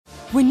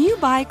When you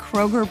buy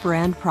Kroger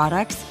brand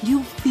products,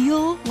 you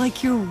feel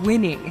like you're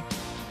winning.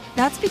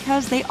 That's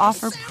because they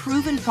offer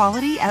proven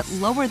quality at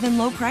lower than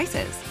low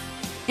prices.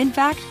 In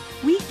fact,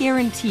 we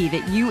guarantee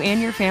that you and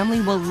your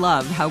family will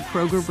love how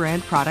Kroger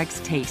brand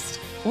products taste,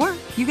 or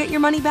you get your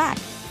money back.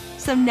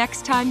 So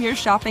next time you're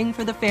shopping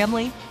for the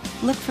family,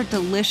 look for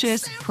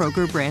delicious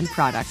Kroger brand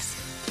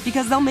products,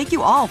 because they'll make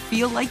you all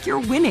feel like you're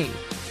winning.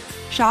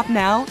 Shop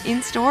now,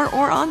 in-store,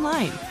 or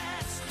online.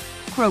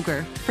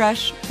 Kroger,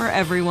 fresh for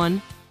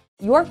everyone.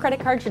 Your credit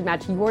card should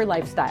match your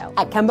lifestyle.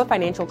 At Kemba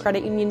Financial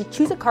Credit Union,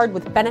 choose a card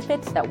with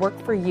benefits that work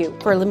for you.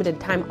 For a limited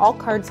time, all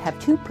cards have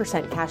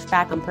 2% cash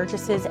back on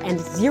purchases and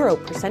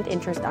 0%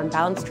 interest on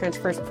balance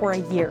transfers for a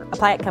year.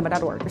 Apply at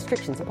Kemba.org.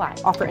 Restrictions apply.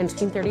 Offer ends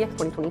June 30th,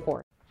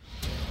 2024.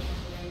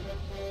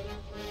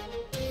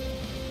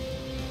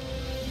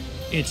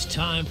 It's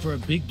time for a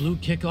Big Blue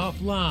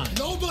Kickoff Live.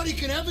 Nobody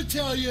can ever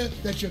tell you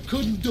that you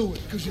couldn't do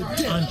it, because you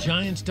did. On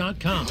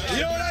Giants.com.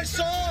 You know what I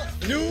saw?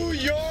 New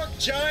York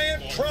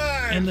Giant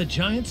Prime. And the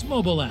Giants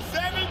mobile app.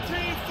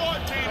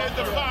 17-14 is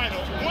the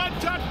final. One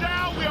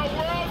touchdown, we are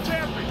world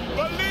champions.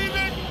 Believe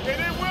it, and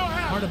it will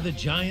happen. Part of the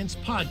Giants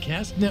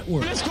Podcast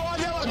Network. Let's go out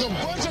there like a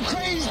bunch of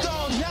crazy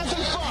dogs. Have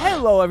some fun.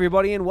 Hello,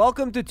 everybody, and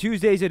welcome to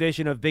Tuesday's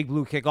edition of Big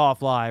Blue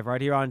Kickoff Live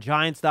right here on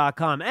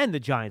Giants.com and the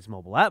Giants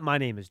mobile app. My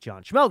name is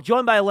John Schmelk,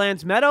 joined by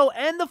Lance Meadow,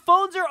 and the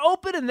phones are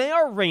open and they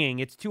are ringing.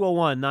 It's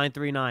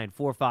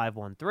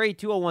 201-939-4513,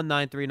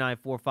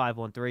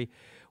 201-939-4513.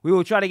 We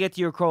will try to get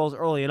to your calls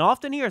early and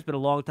often here. It's been a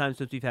long time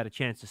since we've had a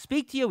chance to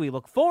speak to you. We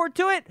look forward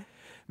to it.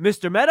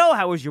 Mr. Meadow,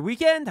 how was your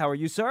weekend? How are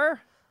you, sir?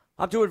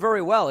 I'm doing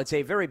very well. It's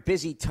a very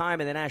busy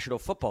time in the National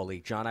Football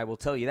League, John. I will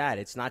tell you that.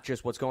 It's not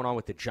just what's going on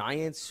with the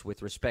Giants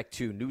with respect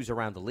to news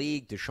around the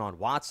league, Deshaun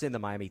Watson, the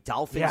Miami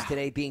Dolphins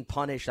today being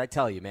punished. I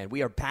tell you, man,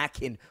 we are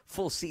back in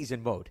full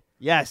season mode.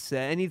 Yes,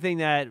 anything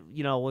that,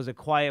 was a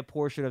quiet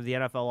portion of the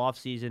NFL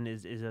offseason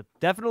is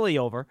definitely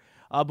over.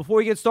 Before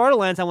we get started,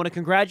 Lance, I want to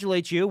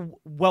congratulate you.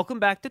 Welcome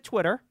back to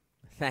Twitter.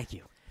 Thank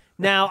you.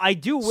 Now, I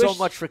do wish... So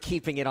much for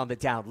keeping it on the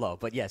down low,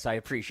 but yes, I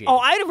appreciate it. Oh,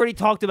 I'd already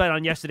talked about it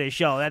on yesterday's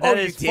show. You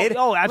did?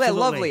 Oh, absolutely.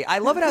 Well, lovely. I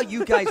love it how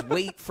you guys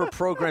wait for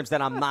programs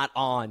that I'm not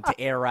on to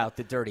air out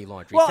the dirty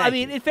laundry. Well, Thank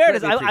in you.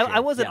 fairness, Really appreciate I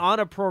wasn't it. on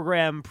a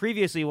program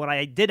previously when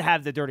I did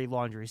have the dirty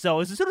laundry. So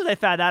as soon as I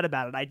found out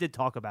about it, I did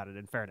talk about it,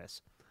 in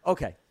fairness.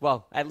 Okay.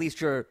 Well, at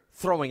least you're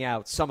throwing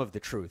out some of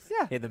the truth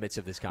in the midst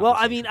of this Well,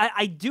 conversation.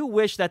 I do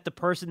wish that the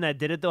person that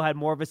did it, though, had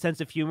more of a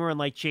sense of humor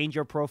and, change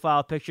your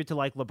profile picture to,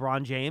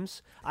 LeBron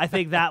James. I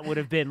think that would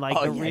have been,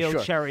 real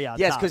cherry on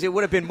top. Yes, because it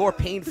would have been more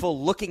painful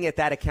looking at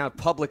that account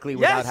publicly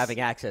without having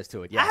access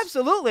to it. Yes.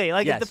 Absolutely.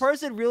 Yes. If the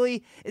person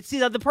really –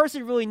 the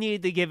person really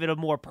needed to give it a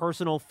more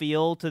personal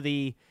feel to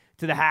the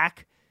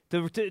hack,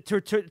 to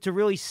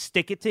really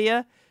stick it to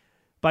you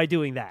by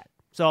doing that.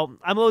 So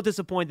I'm a little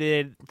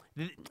disappointed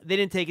they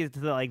didn't take it to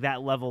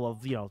that level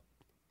of,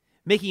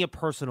 making it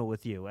personal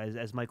with you,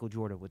 as Michael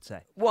Jordan would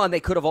say. Well, and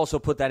they could have also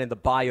put that in the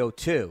bio,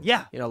 too.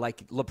 Yeah.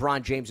 Like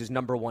LeBron James'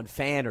 #1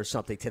 fan or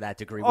something to that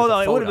degree. Oh,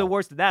 no, it it would have been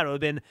worse than that. It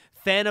would have been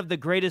fan of the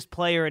greatest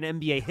player in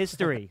NBA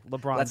history,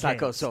 LeBron Let's James. not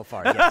go so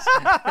far, yes.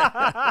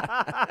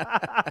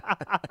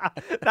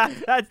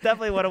 That's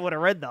definitely what it would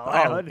have read, though.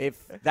 Oh,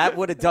 if that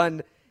would have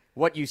done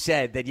what you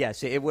said, then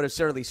yes, it would have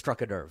certainly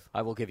struck a nerve.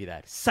 I will give you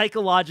that.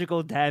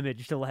 Psychological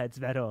damage to Lance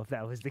Meadow if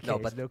that was the case. No,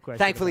 but no question.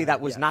 thankfully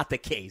that was not the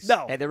case.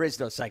 No. And there is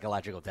no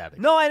psychological damage.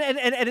 No, and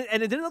it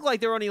didn't look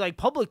like there were any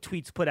public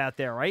tweets put out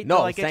there, right?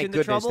 No, to, get you thank into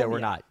goodness trouble? there were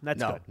not. That's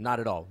no, good.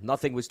 not at all.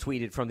 Nothing was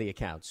tweeted from the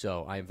account,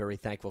 so I am very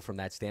thankful from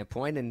that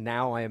standpoint. And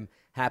now I am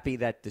happy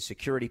that the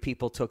security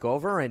people took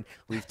over and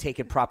we've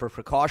taken proper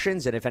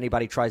precautions. And if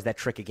anybody tries that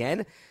trick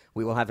again,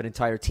 we will have an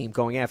entire team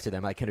going after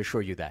them. I can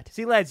assure you that.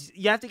 See, lads,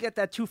 you have to get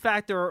that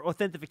two-factor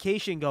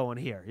authentication going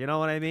here. You know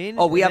what I mean?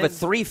 Oh, we have a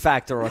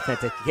 3-factor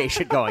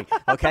authentication going,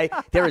 okay?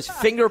 There is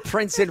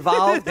fingerprints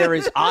involved. There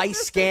is eye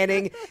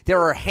scanning.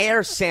 There are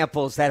hair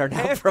samples that are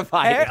now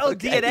provided.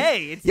 Okay?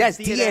 DNA. Yes,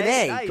 DNA.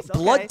 DNA. Nice,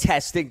 Blood okay.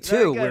 testing,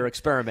 Very too, good. we're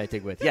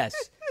experimenting with. Yes.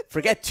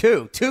 Forget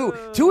 2.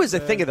 2 is a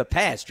thing of the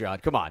past, John.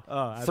 Come on.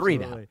 Oh, 3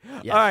 absolutely.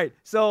 now. Yes. All right,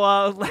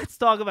 so let's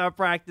talk about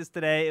practice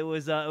today. It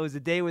was a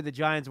day where the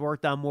Giants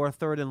worked on more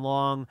third and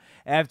long.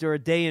 After a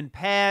day in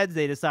pads,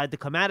 they decided to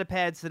come out of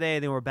pads today.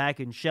 They were back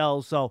in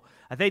shells. So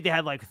I think they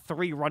had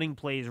 3 running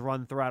plays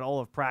run throughout all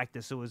of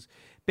practice. It was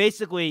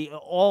basically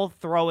all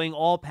throwing,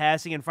 all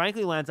passing. And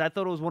frankly, Lance, I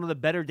thought it was one of the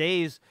better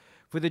days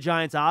for the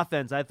Giants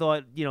offense. I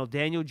thought,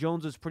 Daniel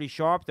Jones was pretty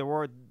sharp. There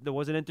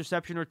was an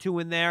interception or 2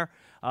 in there.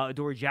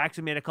 Dory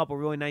Jackson made a couple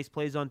really nice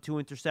plays on 2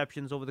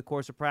 interceptions over the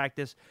course of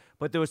practice.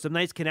 But there was some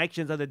nice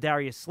connections.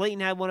 Darius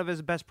Slayton had one of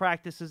his best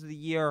practices of the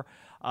year.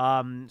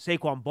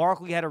 Saquon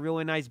Barkley had a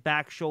really nice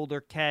back shoulder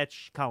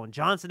catch. Colin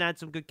Johnson had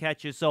some good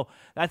catches. So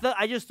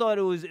I just thought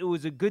it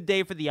was a good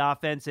day for the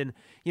offense. And,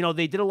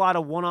 they did a lot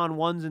of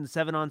 1-on-1s and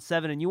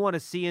 7-on-7. And you want to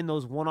see in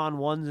those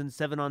 1-on-1s and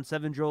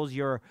 7-on-7 drills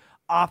your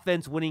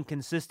offense winning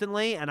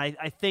consistently. And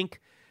I think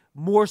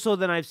more so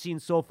than I've seen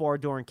so far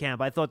during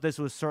camp. I thought this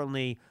was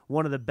certainly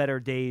one of the better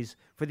days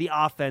for the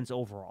offense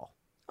overall.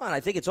 And I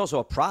think it's also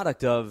a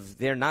product of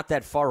they're not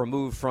that far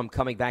removed from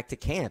coming back to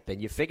camp,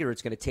 and you figure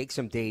it's going to take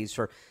some days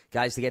for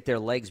guys to get their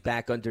legs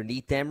back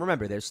underneath them.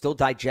 Remember, they're still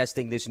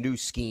digesting this new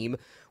scheme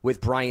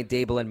with Brian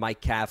Daboll and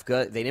Mike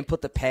Kafka. They didn't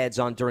put the pads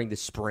on during the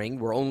spring.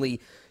 We're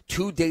only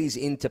 2 days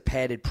into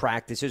padded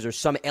practices, or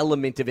some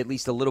element of at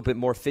least a little bit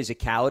more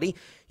physicality.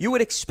 You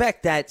would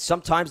expect that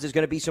sometimes there's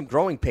going to be some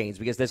growing pains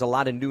because there's a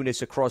lot of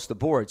newness across the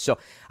board. So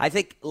I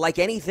think like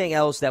anything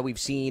else that we've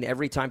seen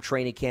every time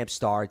training camp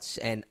starts,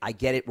 and I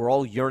get it, we're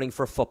all yearning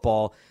for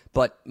football,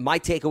 but my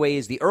takeaway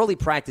is the early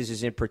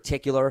practices in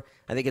particular,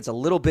 I think it's a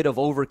little bit of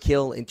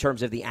overkill in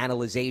terms of the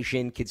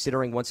analyzation,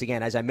 considering, once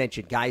again, as I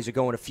mentioned, guys are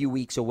going a few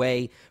weeks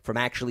away from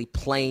actually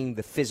playing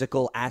the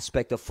physical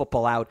aspect of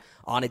football out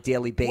on a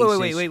daily basis.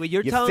 Wait.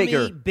 You're telling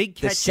me big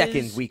catches the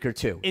second week or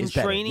two in is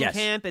better. training Yes.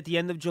 camp at the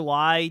end of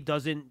July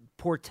doesn't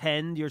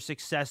portend your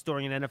success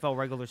during an NFL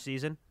regular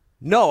season?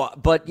 No,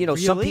 but,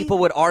 some Really? people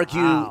would argue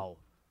Wow.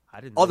 I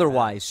didn't know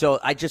otherwise. So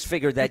I just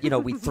figured that,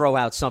 we throw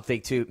out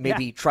something to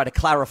maybe try to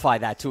clarify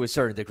that to a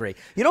certain degree.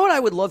 You know what I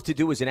would love to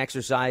do as an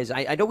exercise?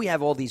 I know we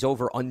have all these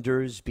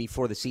over-unders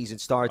before the season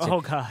starts. Oh,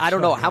 gosh. I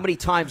don't know how many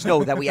times,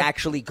 that we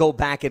actually go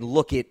back and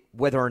look at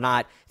whether or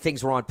not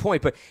things were on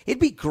point. But it'd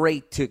be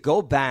great to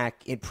go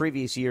back in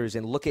previous years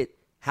and look at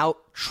how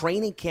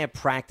training camp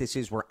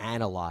practices were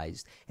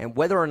analyzed and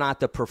whether or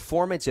not the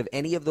performance of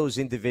any of those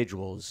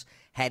individuals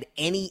had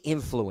any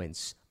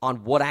influence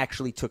on what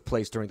actually took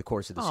place during the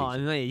course of the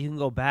season. Oh, you can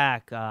go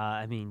back.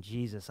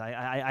 Jesus.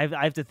 I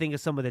have to think of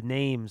some of the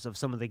names of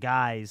some of the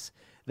guys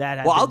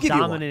that have been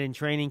dominant in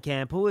training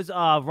camp. Who was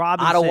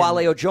Robinson?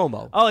 Adewale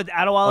Ojomo. Oh,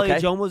 Adewale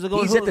Ojomo was a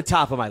goal. He's at the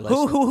top of my list.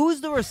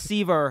 Who's the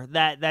receiver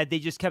that they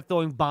just kept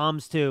throwing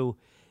bombs to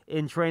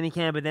in training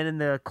camp, and then in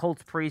the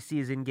Colts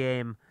preseason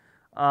game?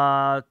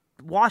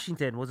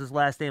 Washington was his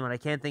last name, and I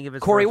can't think of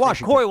his Corey first name.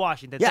 Washington. Corey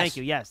Washington. Yes. Thank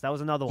you. Yes, that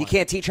was another one. You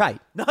can't teach height.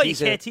 No, you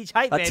can't teach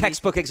height, baby. A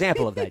textbook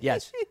example of that,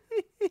 yes.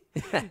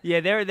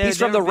 Yeah, he's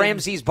from the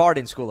Ramses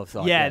Barden School of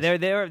Thought. Yeah,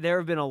 yes. there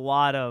have been a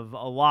lot of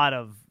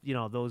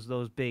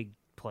those big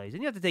plays,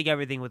 and you have to take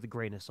everything with a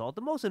grain of salt.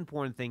 The most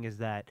important thing is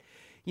that,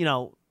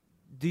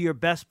 do your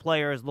best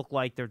players look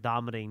like they're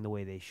dominating the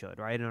way they should,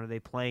 right? And are they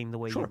playing the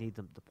way you need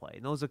them to play?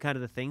 And those are kind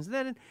of the things. And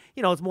then,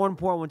 it's more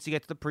important once you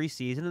get to the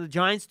preseason. And the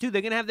Giants, too,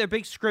 they're going to have their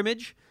big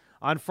scrimmage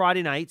on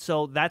Friday night,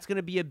 so that's going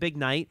to be a big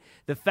night.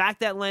 The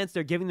fact that, Lance,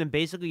 they're giving them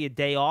basically a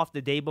day off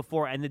the day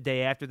before and the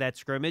day after that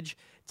scrimmage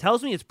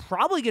tells me it's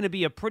probably going to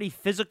be a pretty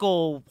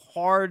physical,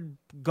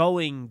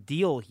 hard-going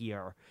deal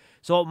here.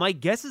 So my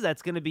guess is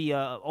that's going to be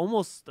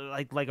almost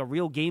like a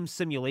real game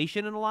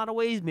simulation in a lot of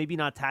ways, maybe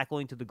not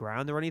tackling to the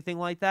ground or anything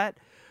like that.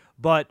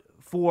 But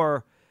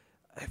for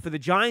the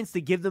Giants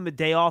to give them a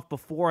day off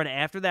before and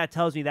after that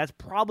tells me that's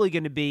probably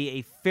going to be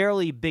a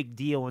fairly big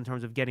deal in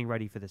terms of getting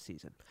ready for the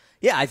season.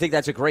 Yeah, I think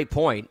that's a great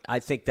point. I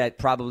think that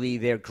probably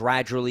they're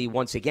gradually,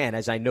 once again,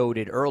 as I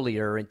noted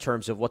earlier, in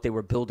terms of what they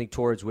were building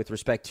towards with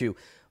respect to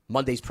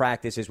Monday's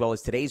practice as well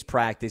as today's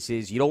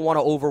practices. You don't want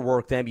to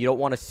overwork them. You don't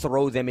want to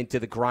throw them into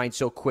the grind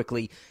so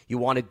quickly. You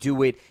want to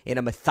do it in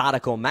a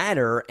methodical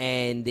manner.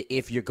 And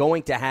if you're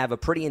going to have a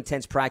pretty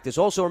intense practice,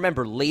 also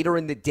remember later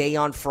in the day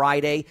on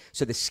Friday,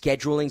 so the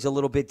scheduling's a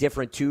little bit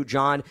different too,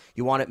 John.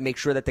 You want to make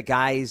sure that the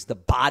guys, the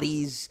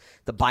bodies,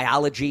 the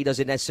biology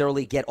doesn't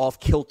necessarily get off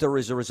kilter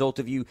as a result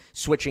of you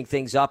switching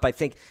things up. I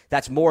think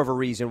that's more of a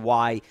reason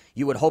why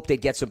you would hope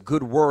they'd get some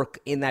good work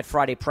in that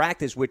Friday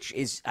practice, which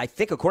is, I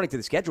think, according to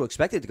the schedule,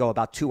 expected to go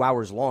about 2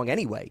 hours long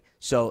anyway.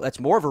 So that's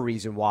more of a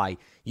reason why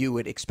you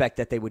would expect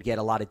that they would get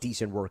a lot of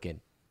decent work in.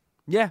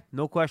 Yeah,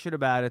 no question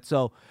about it.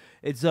 So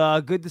it's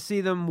good to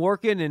see them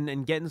working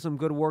and getting some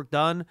good work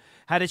done.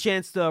 Had a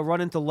chance to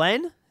run into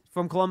Len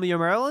from Columbia,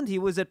 Maryland. He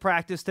was at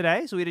practice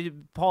today, so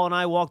Paul and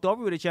I walked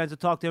over. We had a chance to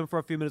talk to him for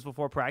a few minutes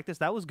before practice.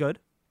 That was good.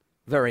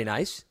 Very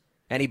nice.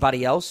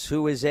 Anybody else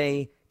who is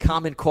a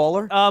common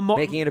caller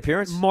making an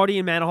appearance? Marty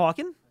and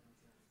Manahawkin.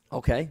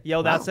 Okay.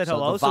 Yelled out, said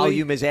hello. The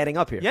volume is adding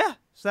up here. Yeah,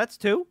 so that's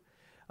two.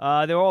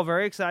 They're all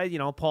very excited.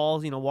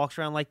 Paul, walks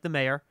around like the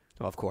mayor.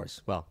 Oh, of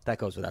course. Well, that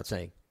goes without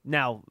saying.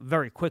 Now,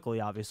 very quickly,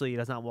 obviously.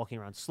 He's not walking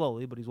around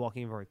slowly, but he's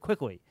walking very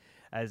quickly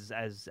as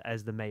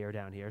the mayor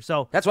down here.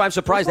 So that's why I'm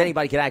surprised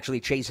anybody could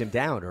actually chase him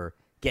down or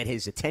get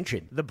his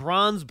attention. The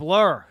Bronze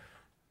Blur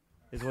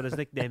is what his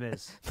nickname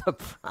is. The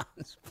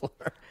Bronze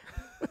Blur.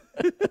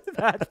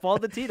 That's Paul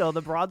Dottino,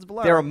 the Bronze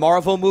Blur. There a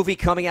Marvel movie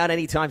coming out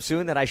anytime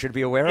soon that I should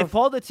be aware of? If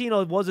Paul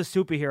Dottino was a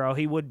superhero,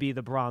 he would be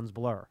the Bronze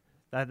Blur.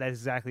 That's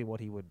exactly what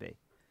he would be.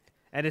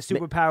 And his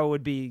superpower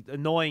would be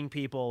annoying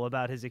people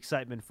about his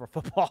excitement for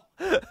football.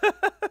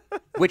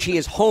 Which he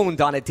has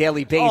honed on a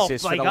daily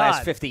basis for the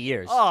last 50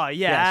 years. Oh,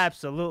 yeah, yes.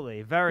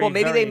 Absolutely. Very, well,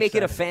 maybe very they make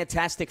exciting. it a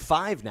Fantastic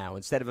Five now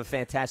instead of a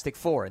Fantastic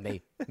Four, and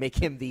they make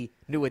him the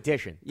new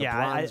addition, the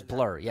Bronze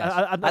Blur. Yes,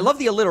 I love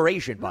the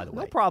alliteration, by the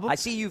way. No problem. I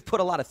see you've put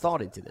a lot of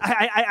thought into this.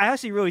 I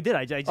actually really did.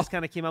 I just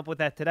kind of came up with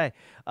that today.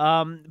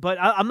 But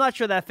I'm not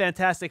sure that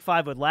Fantastic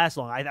Five would last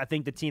long. I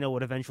think Dottino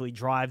would eventually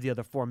drive the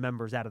other four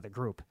members out of the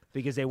group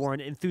because they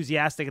weren't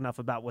enthusiastic enough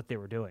about what they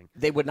were doing.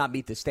 They would not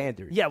meet the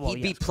standard. Yeah, well,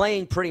 He'd be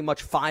playing pretty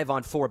much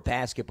 5-on-4 basketball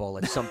basketball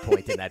at some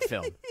point in that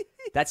film.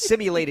 That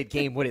simulated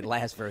game wouldn't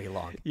last very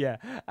long. Yeah,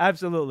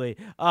 absolutely.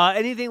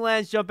 Anything,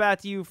 Lance, jump out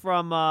to you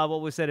from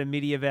what was said in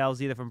media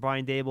avails, either from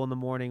Brian Daboll in the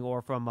morning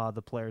or from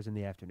the players in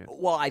the afternoon?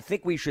 Well, I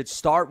think we should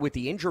start with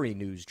the injury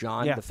news,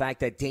 John. Yeah. The fact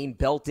that Dane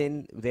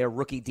Belton, their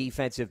rookie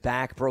defensive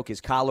back, broke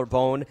his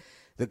collarbone.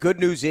 The good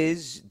news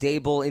is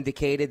Daboll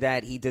indicated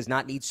that he does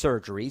not need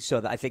surgery,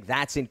 so I think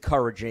that's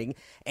encouraging.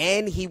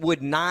 And he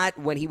would not,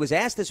 when he was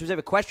asked a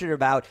specific question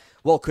about,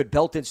 well, could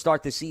Belton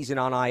start the season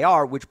on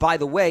IR, which, by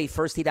the way,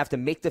 first he'd have to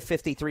make the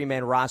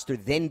 53-man roster,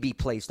 then be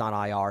placed on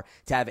IR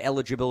to have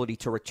eligibility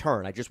to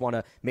return. I just want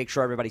to make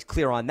sure everybody's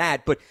clear on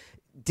that. But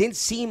didn't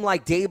seem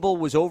like Daboll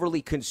was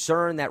overly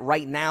concerned that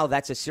right now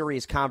that's a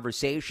serious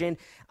conversation.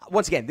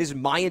 Once again, this is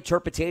my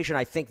interpretation.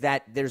 I think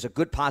that there's a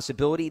good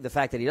possibility, the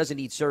fact that he doesn't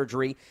need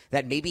surgery,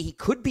 that maybe he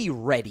could be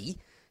ready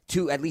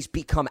to at least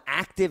become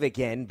active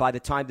again by the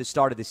time the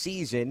start of the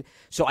season.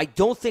 So I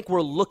don't think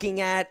we're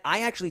looking at –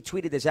 I actually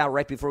tweeted this out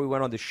right before we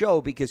went on the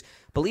show because,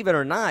 believe it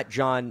or not,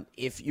 John,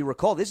 if you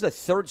recall, this is the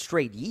third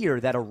straight year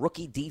that a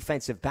rookie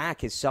defensive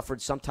back has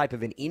suffered some type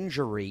of an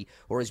injury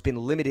or has been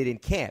limited in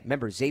camp.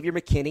 Remember, Xavier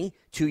McKinney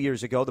 2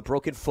 years ago, the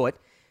broken foot.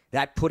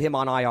 That put him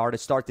on IR to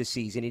start the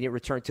season. He didn't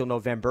return till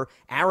November.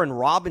 Aaron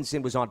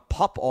Robinson was on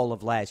PUP all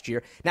of last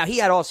year. Now, he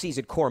had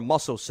all-season core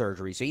muscle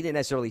surgery, so he didn't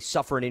necessarily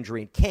suffer an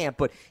injury in camp,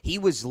 but he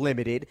was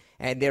limited,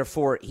 and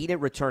therefore he didn't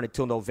return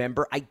until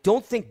November. I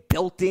don't think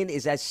Belton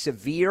is as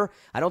severe.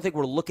 I don't think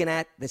we're looking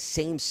at the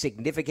same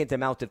significant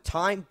amount of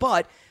time,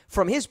 but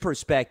from his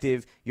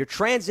perspective, you're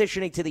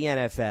transitioning to the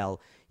NFL.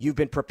 You've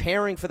been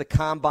preparing for the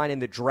combine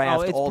and the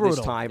draft all brutal.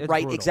 this time. It's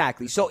right, brutal.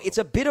 Exactly. So it's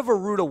a bit of a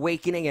rude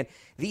awakening, and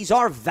these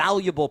are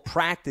valuable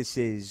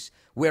practices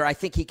where I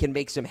think he can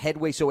make some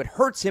headway, so it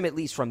hurts him at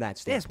least from that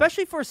standpoint. Yeah,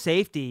 especially for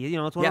safety. You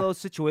know, it's one of those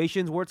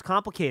situations where it's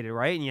complicated,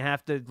 right? And you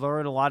have to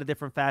learn a lot of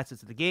different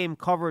facets of the game,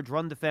 coverage,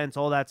 run defense,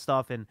 all that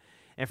stuff, and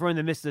for him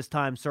to miss this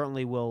time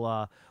certainly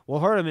will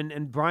hurt him.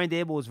 And Brian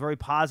Daboll was very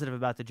positive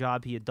about the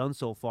job he had done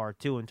so far,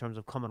 too, in terms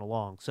of coming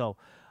along. So,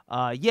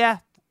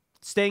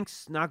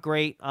 stinks, not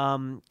great.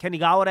 Kenny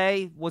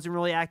Golladay wasn't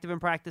really active in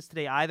practice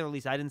today either. At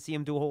least I didn't see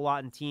him do a whole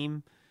lot in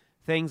team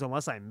things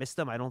unless I missed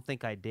them. I don't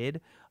think I did.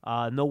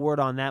 No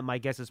word on that. My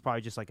guess is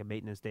probably just like a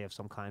maintenance day of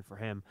some kind for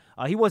him.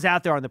 He was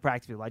out there on the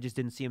practice field. I just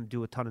didn't see him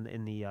do a ton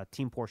in the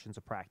team portions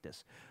of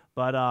practice.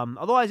 But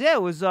otherwise, yeah,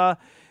 it was a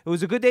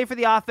good day for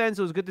the offense.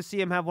 It was good to see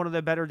him have one of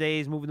their better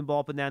days, moving the ball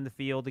up and down the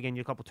field. Again,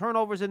 you had a couple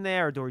turnovers in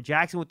there. Dory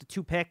Jackson with the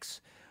 2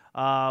 picks.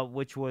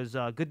 Which was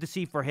good to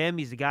see for him.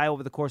 He's a guy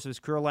over the course of his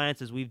career,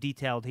 Lance, as we've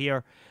detailed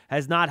here,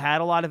 has not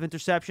had a lot of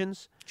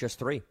interceptions. Just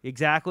 3.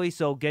 Exactly.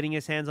 So getting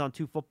his hands on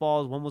 2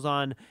 footballs. One was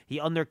he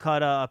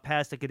undercut a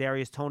pass to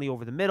Kadarius Toney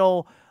over the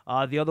middle.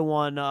 The other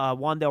one,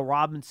 Wan'Dale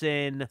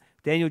Robinson,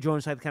 Daniel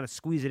Jones had to kind of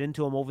squeeze it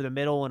into him over the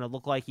middle, and it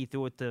looked like he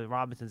threw it to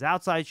Robinson's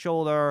outside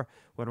shoulder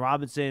when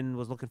Robinson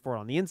was looking for it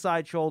on the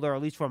inside shoulder.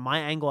 At least from my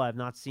angle, I have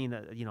not seen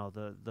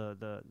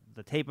the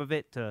tape of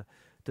it to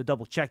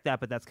double check that,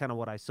 but that's kind of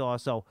what I saw.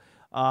 So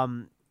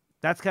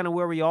that's kind of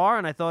where we are,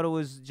 and I thought it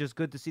was just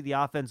good to see the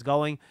offense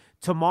going.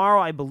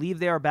 Tomorrow, I believe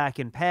they are back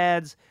in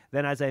pads.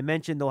 Then, as I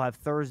mentioned, they'll have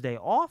Thursday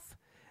off,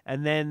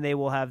 and then they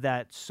will have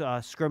that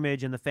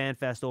scrimmage and the Fan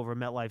Fest over at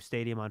MetLife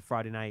Stadium on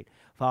Friday night,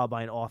 followed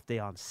by an off day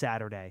on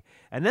Saturday.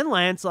 And then,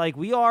 Lance,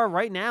 we are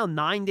right now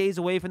 9 days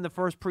away from the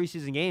first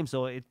preseason game,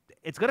 so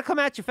it's going to come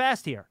at you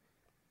fast here.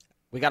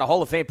 We got a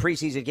Hall of Fame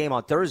preseason game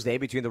on Thursday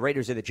between the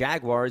Raiders and the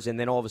Jaguars, and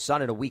then all of a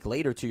sudden, a week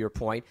later, to your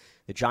point,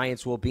 the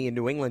Giants will be in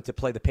New England to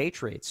play the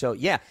Patriots. So,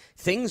 yeah,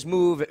 things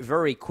move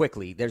very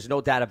quickly. There's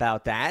no doubt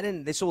about that,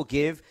 and this will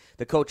give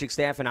the coaching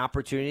staff an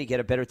opportunity to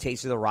get a better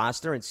taste of the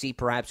roster and see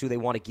perhaps who they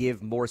want to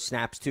give more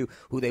snaps to,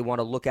 who they want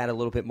to look at a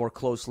little bit more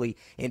closely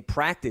in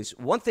practice.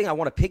 One thing I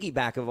want to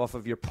piggyback off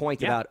of your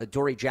point about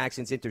Adoree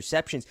Jackson's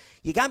interceptions,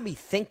 you got me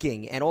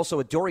thinking, and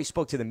also Adoree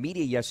spoke to the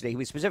media yesterday. He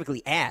was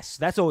specifically asked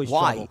That's always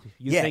why. trouble.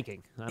 Thinking.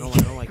 I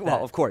don't like that.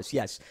 Well, of course,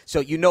 yes.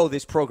 So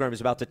this program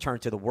is about to turn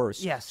to the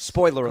worst. Yes.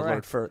 Spoiler Correct.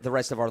 alert for the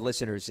rest of our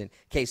listeners in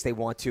case they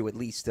want to at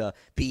least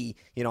be,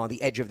 on the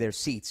edge of their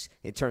seats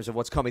in terms of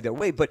what's coming their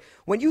way. But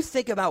when you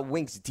think about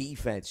Wink's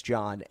defense,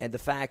 John, and the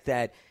fact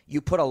that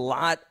you put a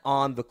lot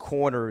on the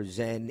corners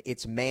and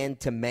it's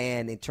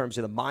man-to-man in terms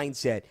of the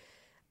mindset,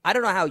 I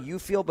don't know how you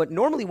feel, but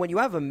normally when you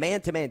have a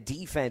man-to-man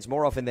defense,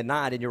 more often than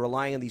not, and you're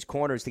relying on these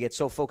corners to get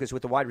so focused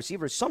with the wide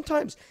receivers,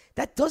 sometimes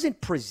that doesn't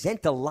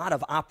present a lot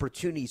of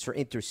opportunities for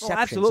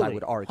interceptions, I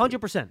would argue. 100%.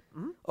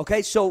 Mm-hmm.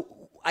 Okay,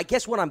 so I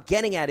guess what I'm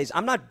getting at is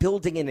I'm not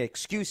building an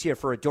excuse here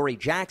for Adoree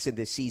Jackson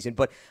this season,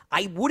 but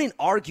I wouldn't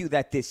argue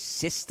that this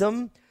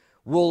system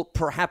will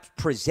perhaps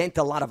present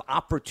a lot of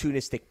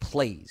opportunistic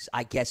plays,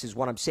 I guess is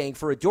what I'm saying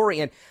for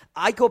Adoree. And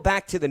I go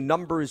back to the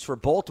numbers for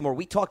Baltimore.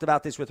 We talked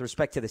about this with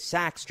respect to the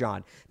sacks,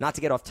 John, not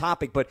to get off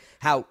topic, but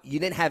how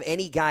you didn't have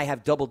any guy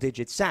have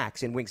double-digit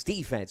sacks in Wink's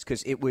defense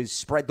because it was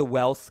spread the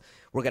wealth.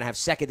 We're going to have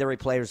secondary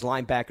players,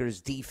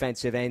 linebackers,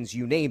 defensive ends,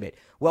 you name it.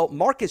 Well,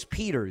 Marcus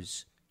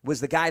Peters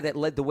was the guy that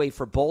led the way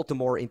for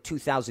Baltimore in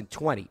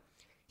 2020.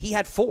 He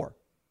had 4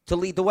 to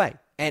lead the way.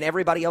 and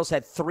everybody else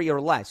had 3 or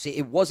less.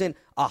 It wasn't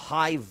a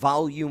high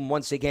volume,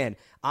 once again,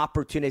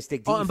 opportunistic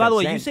defense. Oh, and by the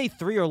way, you say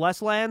 3 or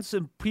less, Lance.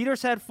 And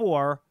Peters had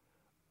 4.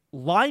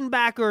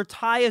 Linebacker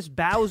Tyus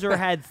Bowser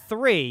had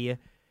 3.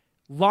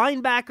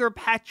 Linebacker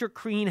Patrick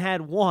Crean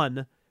had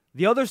 1.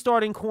 The other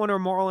starting corner,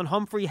 Marlon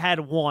Humphrey,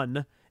 had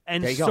 1.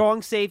 And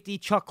strong safety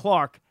Chuck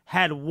Clark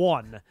had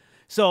 1.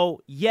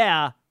 So,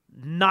 yeah,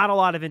 not a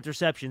lot of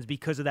interceptions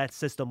because of that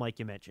system like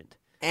you mentioned.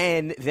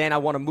 And then I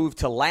want to move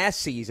to last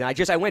season.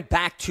 I went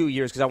back 2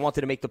 years because I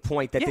wanted to make the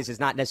point that this is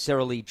not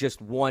necessarily just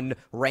one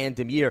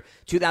random year.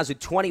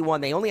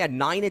 2021, they only had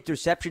 9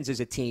 interceptions as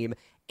a team.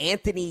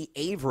 Anthony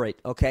Averett,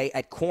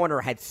 at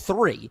corner had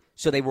 3,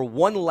 so they were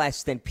 1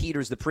 less than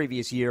Peters the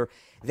previous year.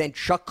 Then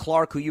Chuck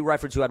Clark, who you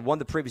referenced, who had 1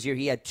 the previous year,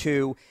 he had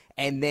 2.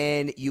 And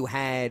then you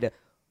had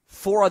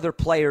 4 other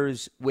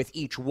players with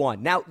each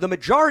 1. Now, the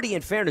majority,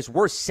 in fairness,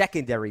 were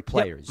secondary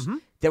players. Yep. Mm-hmm.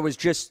 There was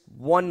just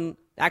 1.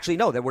 Actually,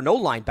 no, there were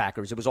no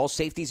linebackers. It was all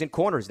safeties and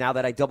corners, now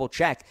that I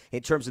double-check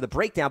in terms of the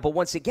breakdown. But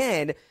once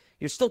again,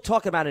 you're still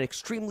talking about an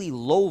extremely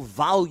low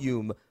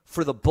volume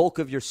for the bulk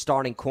of your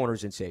starting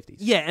corners and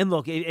safeties. Yeah, and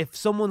look, if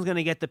someone's going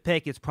to get the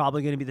pick, it's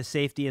probably going to be the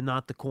safety and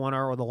not the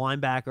corner or the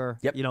linebacker.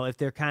 Yep. If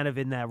they're kind of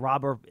in that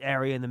robber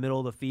area in the middle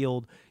of the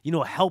field,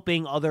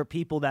 helping other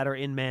people that are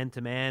in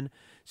man-to-man.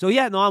 So,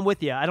 yeah, no, I'm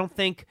with you. I don't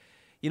think,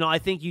 I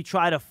think you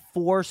try to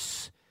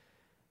force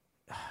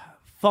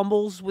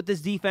fumbles with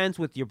this defense,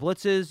 with your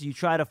blitzes. You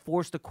try to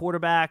force the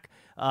quarterback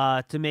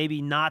to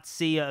maybe not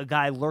see a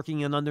guy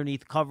lurking in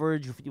underneath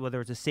coverage,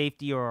 whether it's a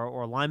safety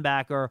or a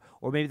linebacker,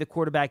 or maybe the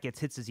quarterback gets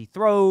hits as he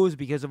throws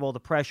because of all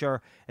the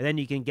pressure, and then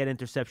you can get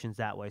interceptions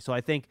that way. So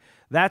I think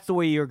that's the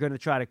way you're going to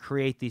try to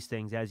create these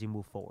things as you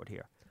move forward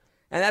here.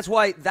 And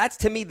that's,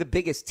 to me, the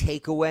biggest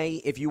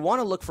takeaway. If you want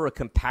to look for a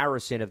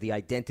comparison of the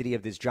identity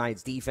of this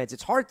Giants defense,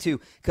 it's hard to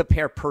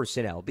compare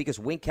personnel because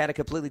Wink had a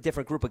completely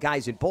different group of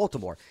guys in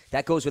Baltimore.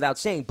 That goes without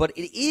saying. But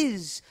it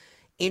is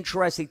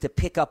interesting to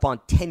pick up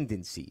on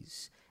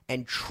tendencies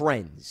and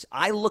trends.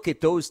 I look at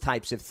those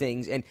types of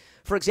things. And,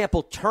 for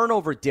example,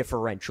 turnover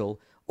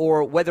differential,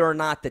 or whether or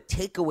not the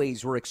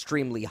takeaways were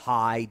extremely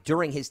high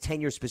during his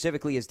tenure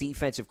specifically as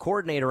defensive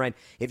coordinator. And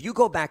if you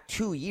go back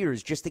 2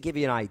 years, just to give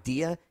you an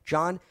idea,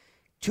 John,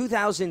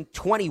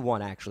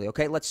 2021, actually,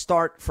 let's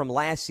start from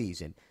last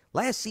season.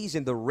 Last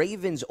season, the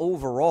Ravens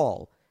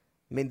overall,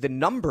 the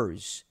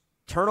numbers,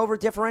 turnover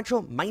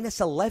differential,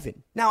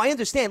 -11. Now, I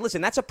understand,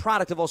 listen, that's a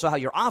product of also how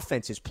your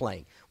offense is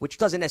playing, which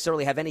doesn't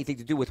necessarily have anything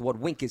to do with what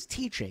Wink is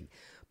teaching.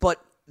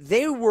 But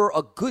they were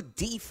a good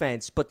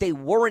defense, but they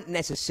weren't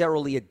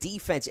necessarily a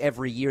defense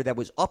every year that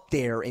was up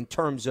there in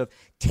terms of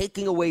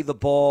taking away the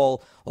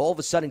ball, all of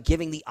a sudden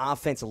giving the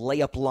offense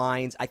layup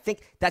lines. I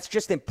think that's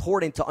just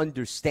important to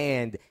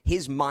understand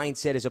his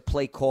mindset as a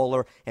play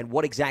caller and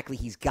what exactly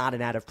he's gotten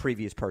out of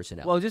previous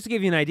personnel. Well, just to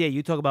give you an idea,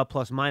 you talk about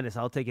plus minus,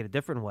 I'll take it a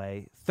different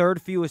way.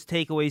 3rd fewest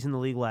takeaways in the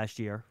league last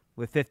year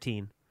with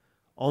 15.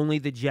 Only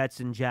the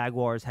Jets and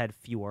Jaguars had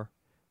fewer.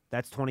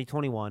 That's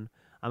 2021.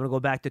 I'm going to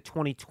go back to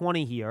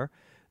 2020 here.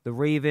 The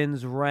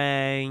Ravens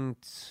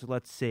ranked,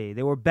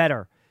 they were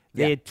better.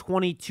 They had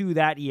 22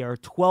 that year.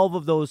 12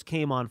 of those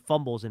came on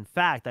fumbles. In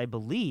fact, I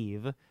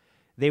believe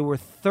they were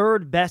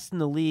 3rd best in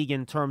the league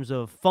in terms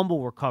of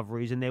fumble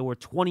recoveries, and they were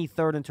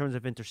 23rd in terms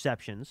of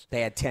interceptions.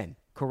 They had 10.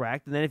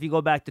 Correct. And then if you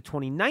go back to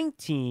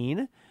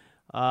 2019,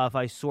 if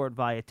I sort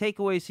via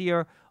takeaways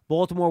here,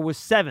 Baltimore was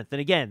 7th. And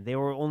again, they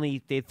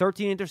had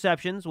 13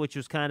 interceptions, which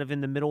was kind of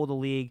in the middle of the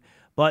league,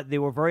 but they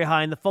were very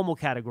high in the fumble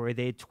category.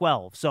 They had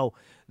 12. So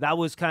that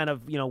was kind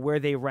of, where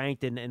they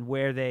ranked and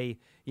where they,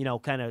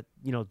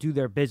 do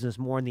their business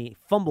more in the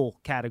fumble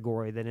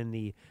category than in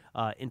the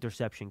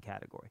interception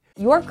category.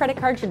 Your credit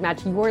card should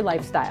match your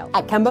lifestyle.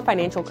 At Kemba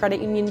Financial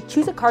Credit Union,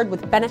 choose a card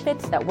with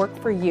benefits that work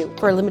for you.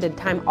 For a limited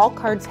time, all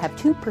cards have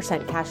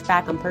 2% cash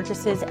back on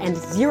purchases and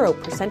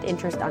 0%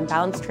 interest on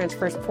balance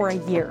transfers for a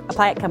year.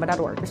 Apply at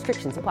Kemba.org.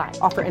 Restrictions apply.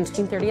 Offer ends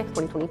June 30th,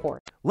 2024.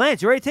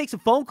 Lance, you ready to take some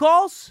phone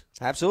calls?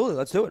 Absolutely.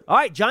 Let's do it. All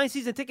right. Giants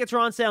season tickets are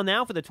on sale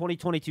now for the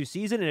 2022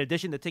 season. In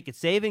addition to ticket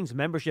savings,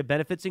 membership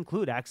benefits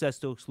include access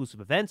to exclusive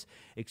events,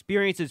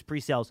 experiences,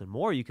 pre-sales, and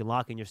more. You can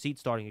lock in your seat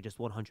starting at just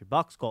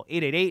 $100. Call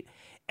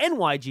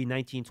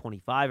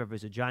 888-NYG-1925 or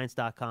visit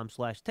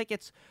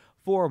Giants.com/tickets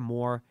for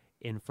more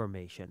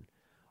information.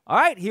 All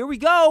right. Here we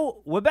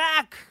go. We're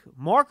back.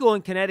 Marco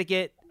in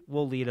Connecticut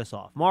will lead us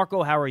off.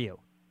 Marco, how are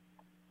you?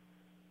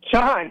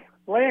 John,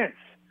 Lance.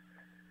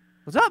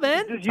 What's up,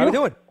 man? How are we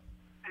doing?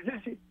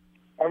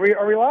 Are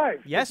we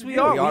live? Yes, we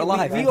are. We are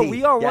live.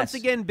 We are once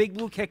again Big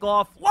Blue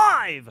Kickoff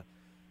live.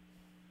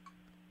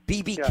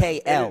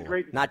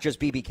 BBKL, not just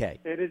BBK.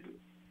 It is,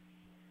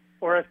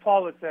 or as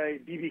Paul would say,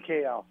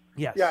 BBKL.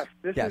 Yes. Yes.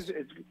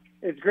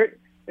 It's great.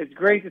 It's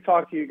great to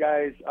talk to you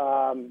guys.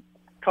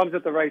 Comes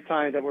at the right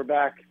time that we're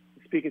back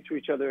speaking to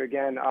each other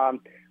again.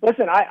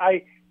 Listen,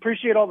 I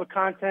appreciate all the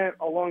content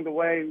along the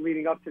way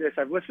leading up to this.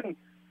 I've listened.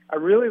 I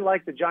really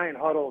like the giant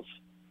huddles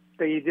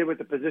that you did with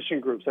the position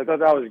groups. I thought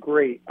that was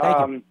great.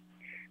 Thank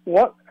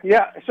you.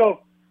 So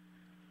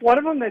one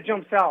of them that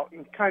jumps out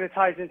and kind of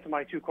ties into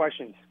my two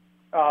questions.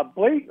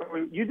 Blake,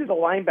 you did the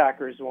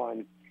linebackers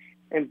one,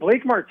 and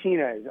Blake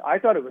Martinez, I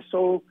thought it was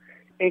so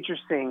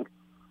interesting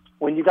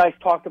when you guys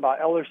talked about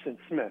Ellerson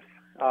Smith.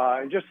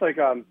 And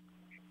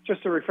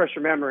just to refresh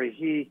your memory,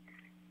 he,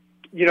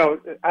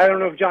 I don't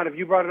know if, John, if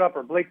you brought it up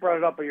or Blake brought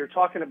it up, but you're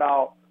talking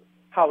about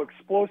how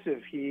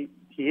explosive he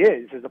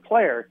is as a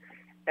player.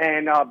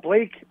 And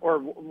Blake, or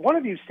one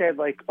of you said,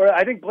 or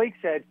I think Blake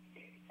said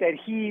that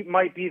he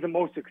might be the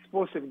most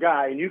explosive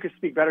guy, and you could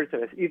speak better to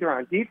this, either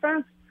on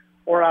defense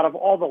or out of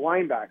all the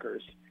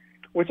linebackers,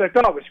 which I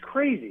thought was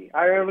crazy.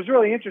 It was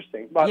really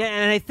interesting. But yeah,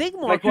 and I think,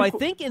 Marco, I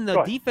think in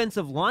the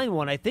defensive line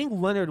one, I think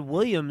Leonard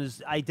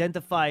Williams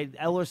identified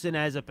Ellerson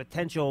as a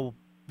potential,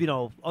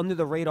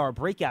 under-the-radar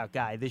breakout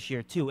guy this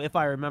year, too, if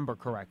I remember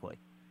correctly.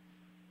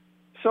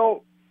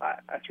 So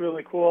that's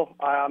really cool.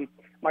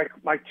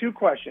 My two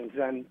questions,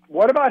 then.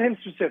 What about him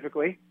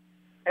specifically?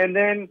 And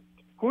then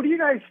who do you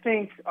guys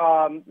think,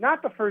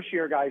 not the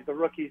first-year guys, the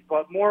rookies,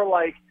 but more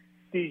like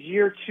these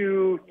year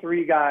 2,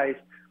 3 guys,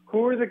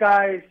 who are the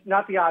guys,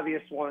 not the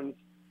obvious ones,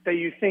 that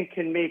you think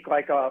can make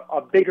like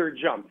a bigger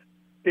jump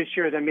this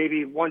year than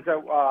maybe ones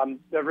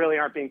that really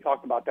aren't being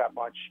talked about that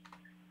much?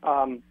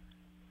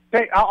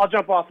 I'll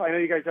jump off. I know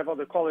you guys have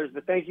other callers,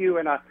 but thank you,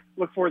 and I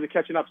look forward to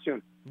catching up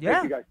soon. Yeah,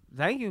 thank you, guys.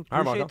 Thank you.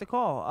 Appreciate the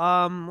call.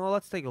 Well,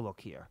 let's take a look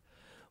here.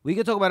 We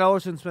can talk about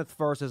Ellerson Smith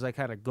first as I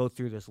kind of go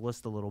through this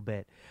list a little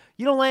bit.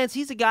 Lance,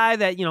 he's a guy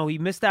that, he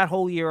missed that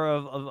whole year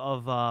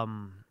of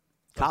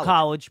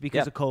college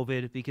because of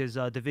COVID, because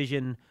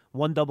Division I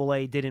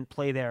AA didn't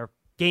play their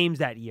games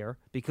that year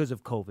because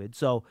of COVID.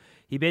 So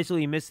he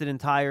basically missed an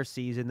entire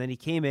season. Then he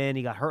came in,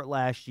 he got hurt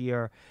last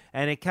year,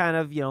 and it kind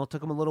of,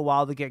 took him a little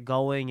while to get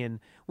going. And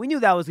we knew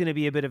that was going to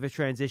be a bit of a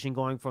transition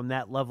going from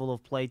that level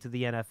of play to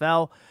the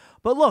NFL.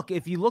 But look,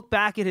 if you look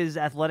back at his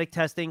athletic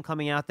testing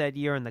coming out that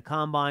year in the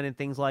combine and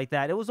things like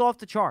that, it was off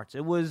the charts.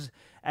 It was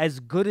as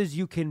good as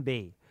you can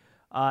be,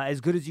 as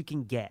good as you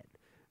can get.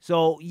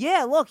 So,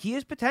 yeah, look, he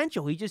has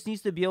potential. He just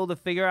needs to be able to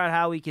figure out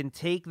how he can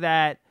take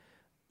that,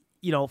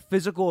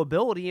 physical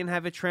ability and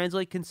have it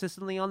translate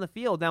consistently on the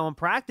field. Now, in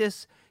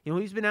practice,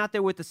 he's been out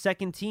there with the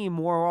second team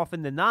more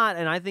often than not,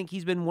 and I think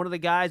he's been one of the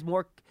guys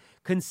more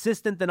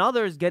consistent than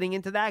others getting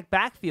into that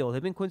backfield.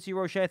 Him and Quincy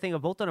Roche, I think,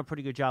 have both done a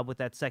pretty good job with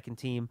that second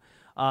team,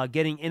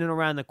 getting in and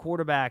around the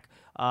quarterback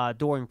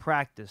during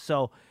practice.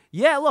 So,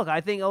 yeah, look,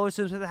 I think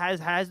Ellerson Smith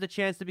has the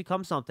chance to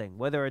become something,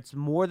 whether it's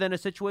more than a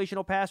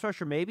situational pass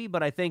rusher maybe,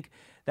 but I think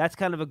that's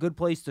kind of a good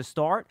place to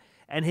start.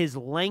 And his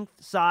length,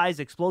 size,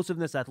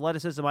 explosiveness,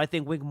 athleticism, I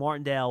think Wink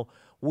Martindale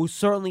will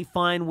certainly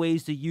find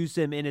ways to use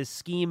him in his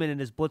scheme and in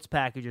his blitz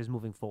packages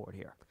moving forward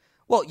here.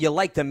 Well, you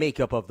like the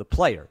makeup of the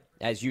player,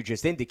 as you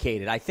just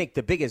indicated. I think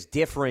the biggest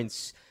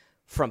difference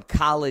from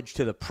college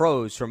to the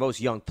pros for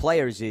most young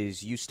players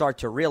is you start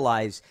to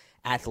realize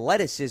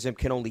athleticism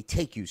can only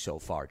take you so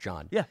far,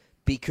 John. Yeah.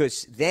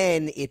 Because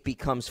then it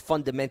becomes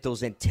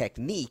fundamentals and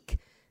technique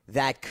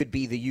that could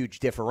be the huge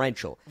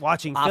differential.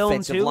 Watching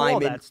film, too, linemen, all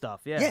that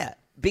stuff. Yeah,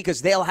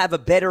 because they'll have a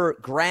better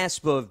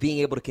grasp of being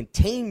able to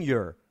contain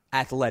your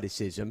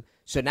athleticism.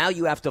 So now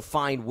you have to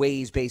find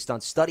ways based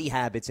on study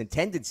habits and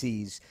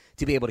tendencies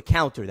to be able to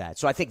counter that.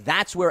 So I think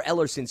that's where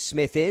Ellerson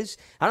Smith is.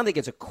 I don't think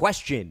it's a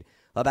question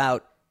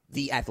about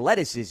the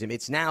athleticism.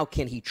 It's now,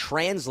 can he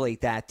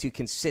translate that to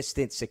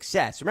consistent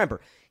success?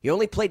 Remember, he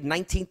only played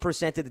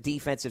 19% of the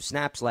defensive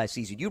snaps last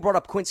season. You brought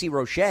up Quincy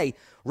Roche.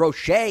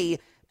 Roche,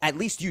 at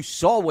least you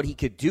saw what he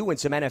could do in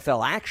some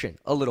NFL action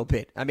a little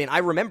bit. I mean, I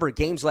remember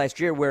games last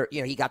year where,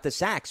 he got the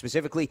sack,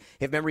 specifically,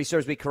 if memory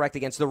serves me correct,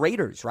 against the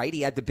Raiders, right?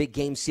 He had the big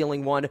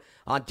game-sealing one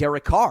on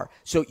Derek Carr.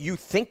 So you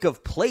think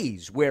of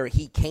plays where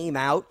he came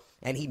out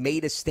and he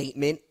made a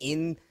statement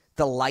in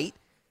the light,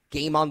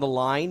 game on the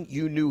line,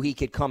 you knew he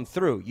could come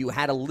through. You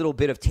had a little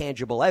bit of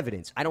tangible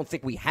evidence. I don't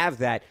think we have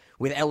that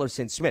with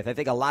Ellerson Smith. I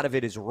think a lot of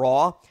it is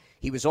raw.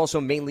 He was also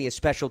mainly a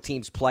special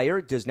teams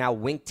player. Does now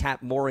Wink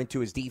tap more into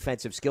his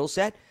defensive skill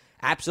set?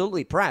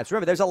 Absolutely, perhaps.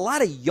 Remember, there's a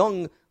lot of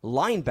young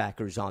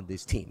linebackers on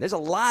this team. There's a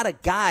lot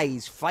of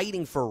guys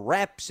fighting for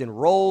reps and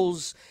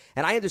roles,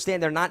 and I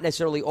understand they're not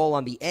necessarily all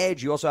on the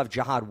edge. You also have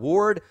Jihad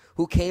Ward,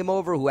 who came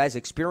over, who has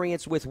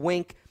experience with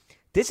Wink.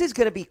 This is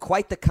going to be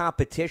quite the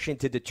competition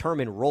to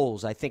determine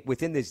roles, I think,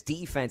 within this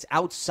defense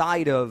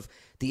outside of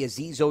the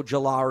Azeez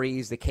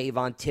Ojularis, the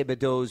Kayvon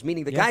Thibodeaux,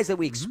 meaning the guys that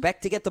we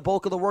expect to get the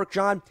bulk of the work,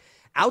 John.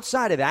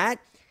 Outside of that,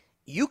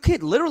 you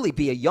could literally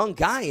be a young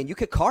guy and you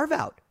could carve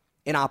out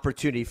an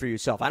opportunity for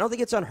yourself. I don't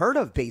think it's unheard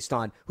of based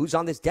on who's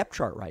on this depth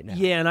chart right now.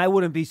 Yeah, and I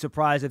wouldn't be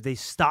surprised if they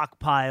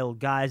stockpiled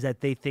guys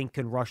that they think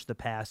can rush the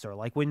passer.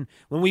 Like when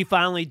we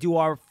finally do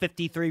our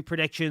 53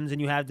 predictions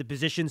and you have the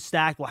positions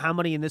stacked, well, how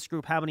many in this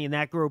group, how many in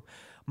that group?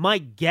 My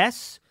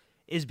guess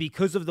is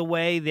because of the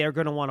way they're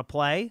going to want to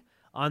play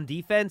on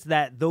defense,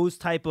 that those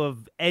type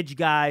of edge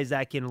guys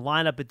that can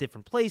line up at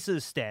different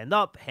places, stand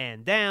up,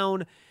 hand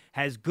down,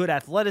 has good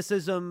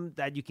athleticism,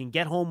 that you can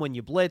get home when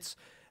you blitz,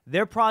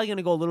 they're probably going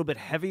to go a little bit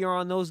heavier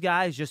on those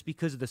guys just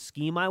because of the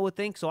scheme, I would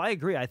think. So I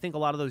agree. I think a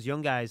lot of those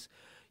young guys,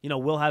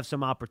 will have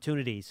some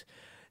opportunities.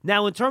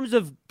 Now, in terms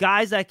of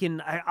guys that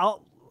can,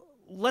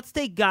 let's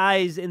take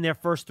guys in their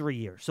first 3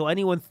 years. So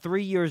anyone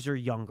 3 years or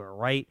younger,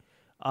 right?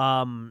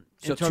 So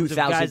in terms of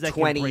guys that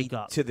can 2020 break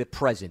up. to the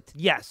present.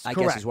 Yes, I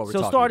correct. guess is what we're so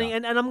talking starting,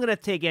 about. and I'm going to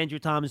take Andrew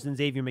Thomas and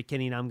Xavier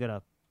McKinney, and I'm going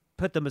to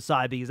put them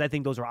aside because I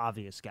think those are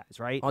obvious guys,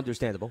 right?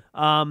 Understandable.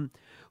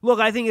 Look,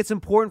 I think it's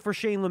important for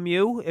Shane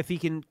Lemieux if he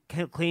can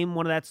claim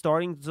one of that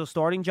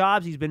starting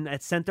jobs. He's been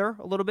at center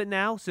a little bit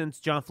now since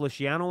John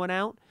Feliciano went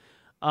out.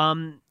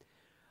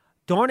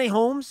 Darnay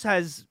Holmes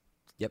has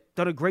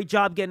done a great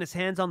job getting his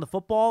hands on the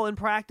football in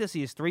practice.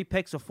 He has 3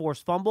 picks, a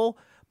forced fumble,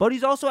 but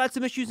he's also had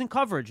some issues in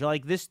coverage.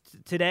 Like this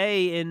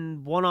today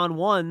in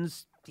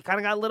one-on-ones, he kind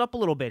of got lit up a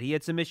little bit. He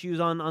had some issues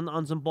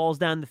on some balls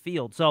down the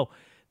field. So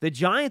the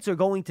Giants are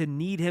going to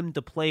need him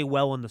to play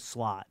well in the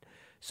slot.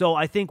 So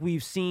I think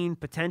we've seen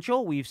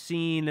potential. We've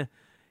seen,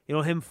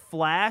 him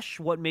flash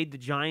what made the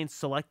Giants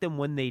select him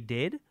when they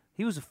did.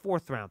 He was a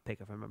 4th-round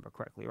pick, if I remember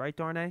correctly, right,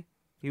 Darnay?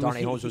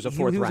 Darnay Holmes was a 4th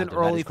rounder. He was an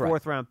early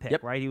correct. 4th-round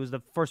pick, right? He was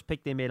the first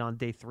pick they made on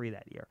day 3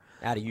 that year.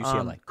 Out of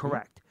UCLA.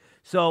 Correct.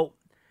 So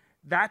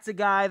that's a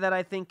guy that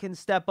I think can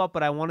step up,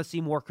 but I want to see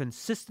more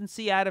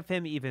consistency out of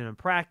him, even in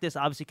practice.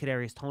 Obviously,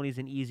 Kadarius Toney's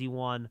an easy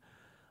one.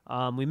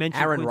 We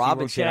mentioned Aaron Quincy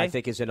Robinson, Roche. I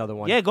think, is another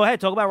one. Yeah, go ahead.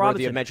 Talk about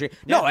Robinson.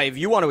 No, if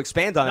you want to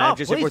expand on that,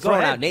 just please, if we're go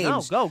throwing ahead. out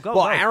names. No, go.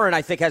 Well, Aaron,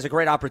 I think, has a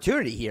great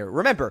opportunity here.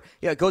 Remember,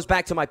 it goes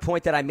back to my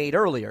point that I made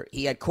earlier.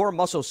 He had core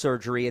muscle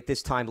surgery at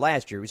this time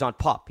last year. He was on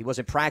PUP. He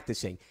wasn't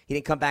practicing. He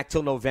didn't come back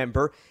till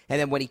November. And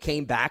then when he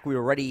came back, we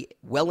were already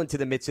well into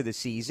the midst of the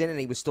season, and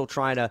he was still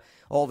trying to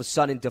all of a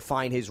sudden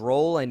define his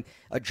role and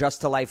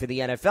adjust to life in the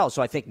NFL.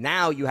 So I think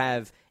now you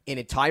have an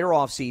entire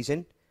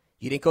offseason.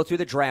 You didn't go through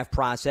the draft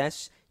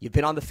process. You've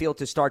been on the field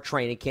to start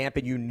training camp,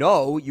 and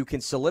you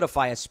can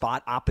solidify a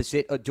spot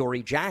opposite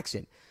Adoree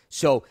Jackson.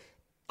 So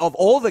of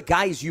all the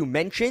guys you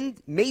mentioned,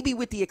 maybe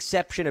with the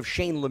exception of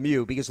Shane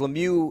Lemieux, because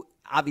Lemieux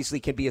obviously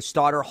can be a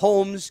starter.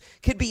 Holmes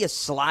could be a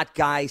slot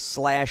guy /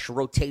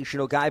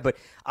 rotational guy, but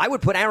I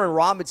would put Aaron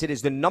Robinson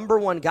as the number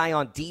 1 guy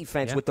on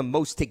defense with the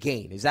most to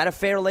gain. Is that a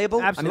fair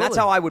label? Absolutely. I mean, that's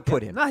how I would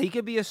put him. No, he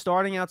could be a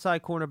starting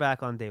outside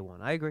cornerback on day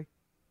 1. I agree.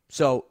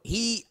 So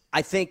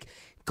I think,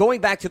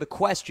 going back to the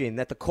question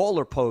that the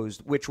caller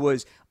posed, which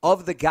was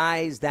of the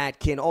guys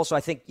that can also,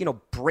 I think,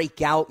 break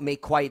out,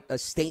 make quite a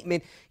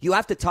statement, you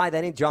have to tie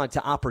that in, John,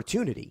 to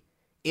opportunity.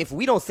 If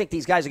we don't think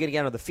these guys are going to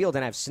get on the field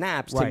and have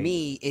snaps, to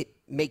me, it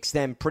makes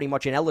them pretty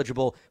much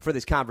ineligible for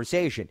this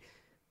conversation.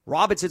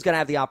 Robinson's going to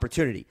have the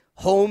opportunity.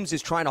 Holmes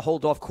is trying to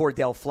hold off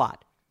Cordell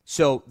Flott.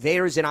 So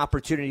there's an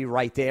opportunity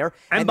right there.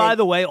 And by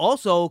the way,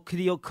 also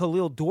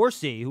Khalil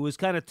Dorsey, who has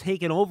kind of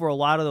taken over a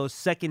lot of those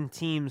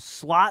second-team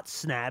slot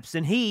snaps.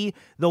 And he,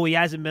 though he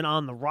hasn't been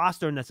on the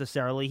roster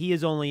necessarily, he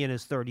is only in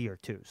his 3rd year,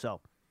 too.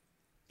 So,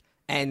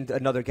 and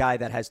another guy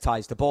that has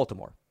ties to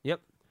Baltimore.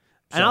 Yep.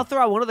 And I'll throw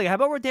out one other guy. How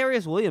about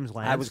Rodarius Williams,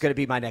 Lance? That was going to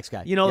be my next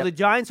guy. The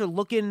Giants are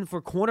looking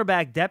for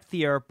cornerback depth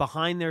here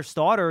behind their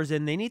starters,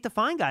 and they need to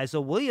find guys.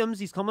 So Williams,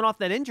 he's coming off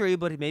that injury,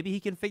 but maybe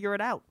he can figure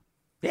it out.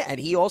 Yeah, and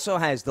he also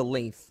has the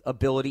length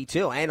ability,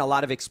 too, and a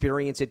lot of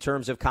experience in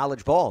terms of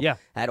college ball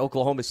at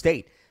Oklahoma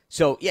State.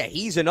 So, yeah,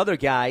 he's another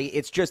guy.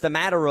 It's just a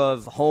matter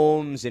of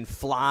Holmes and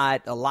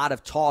Flott, a lot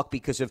of talk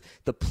because of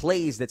the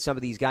plays that some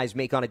of these guys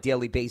make on a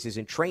daily basis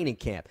in training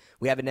camp.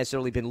 We haven't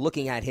necessarily been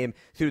looking at him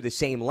through the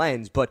same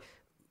lens, but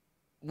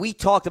we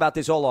talked about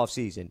this all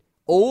offseason.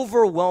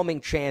 Overwhelming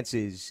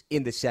chances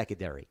in the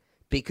secondary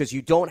because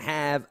you don't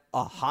have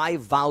a high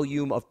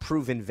volume of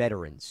proven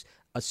veterans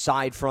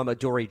aside from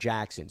Adoree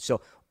Jackson.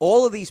 So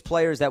all of these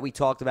players that we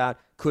talked about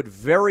could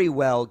very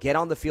well get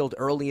on the field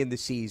early in the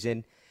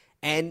season.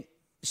 And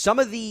some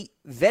of the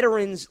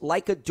veterans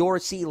like a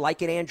Dorsey,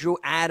 like an Andrew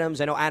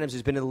Adams, I know Adams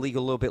has been in the league a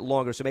little bit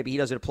longer, so maybe he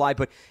doesn't apply,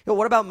 but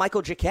what about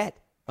Michael Jacquet,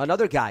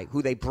 another guy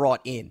who they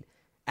brought in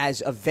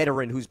as a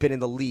veteran who's been in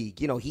the league?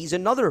 He's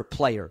another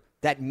player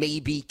that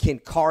maybe can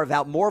carve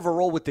out more of a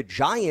role with the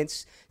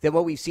Giants than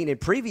what we've seen in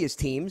previous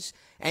teams,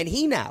 and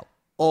he now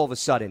all of a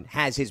sudden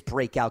has his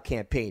breakout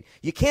campaign.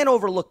 You can't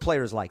overlook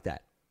players like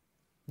that.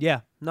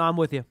 Yeah, no, I'm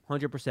with you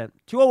 100%.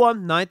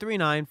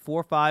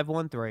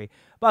 201-939-4513.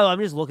 By the way, I'm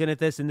just looking at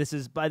this, and the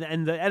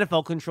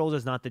NFL controls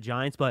is not the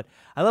Giants, but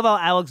I love how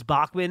Alex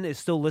Bachman is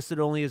still listed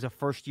only as a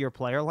first-year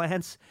player,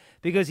 Lance,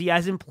 because he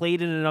hasn't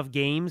played in enough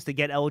games to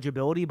get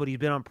eligibility, but he's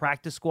been on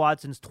practice squad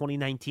since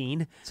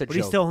 2019. But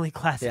he's still only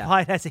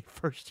classified as a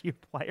first-year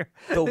player.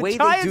 The way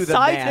they do the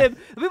math.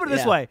 Let me put it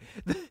this way.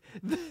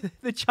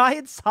 The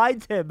Giants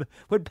signed him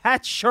when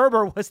Pat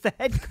Shermer was the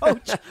head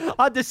coach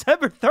on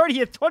December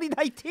 30th,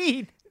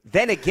 2019.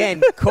 Then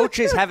again,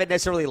 coaches haven't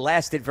necessarily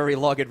lasted very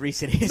long in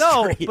recent history.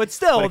 No, but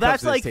still,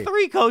 that's like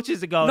 3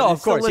 coaches ago. No,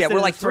 of course. Yeah,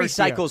 we're like 3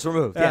 cycles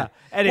removed. Yeah.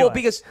 Anyway. Well,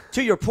 because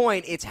to your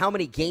point, it's how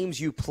many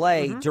games you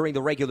play during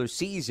the regular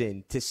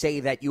season to say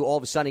that you all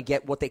of a sudden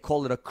get what they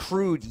call an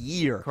accrued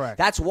year. Correct.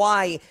 That's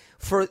why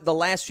for the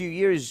last few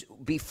years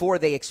before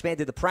they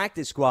expanded the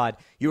practice squad,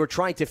 you were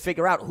trying to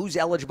figure out who's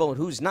eligible and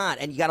who's not,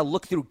 and you got to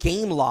look through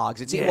game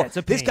logs and see,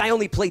 this guy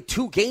only played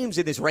 2 games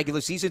in this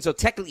regular season, so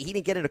technically he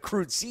didn't get an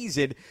accrued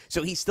season,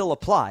 so he still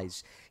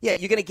applies. Yeah,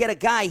 you're going to get a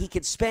guy he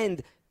could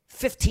spend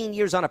 15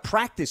 years on a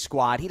practice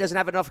squad. He doesn't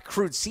have enough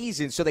accrued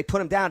seasons, so they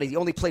put him down. He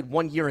only played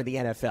 1 year in the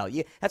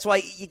NFL. That's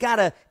why you got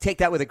to take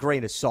that with a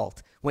grain of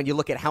salt when you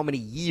look at how many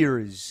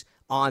years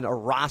on a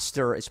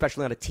roster,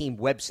 especially on a team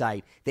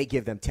website, they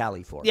give them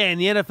tally for. Yeah, and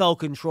the NFL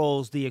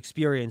controls the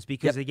experience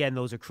because, again,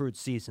 those accrued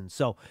seasons.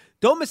 So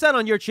don't miss out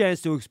on your chance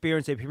to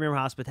experience a premier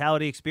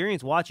hospitality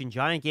experience watching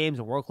Giant games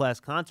and world-class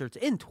concerts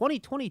in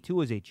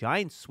 2022 as a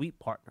Giant Suite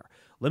partner.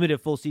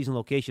 Limited full-season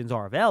locations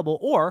are available,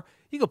 or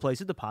you can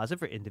place a deposit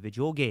for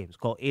individual games.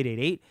 Call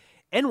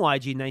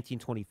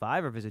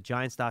 888-NYG-1925 or visit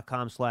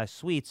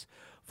Giants.com/suites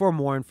for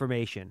more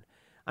information.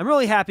 I'm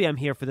really happy I'm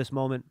here for this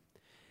moment.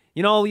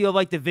 You know, you have,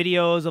 like, the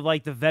videos of,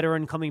 like, the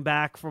veteran coming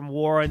back from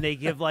war, and they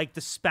give, like, the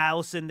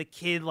spouse and the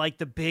kid, like,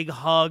 the big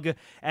hug,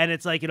 and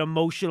it's, like, an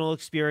emotional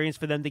experience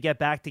for them to get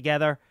back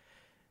together.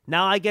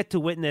 Now I get to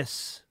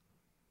witness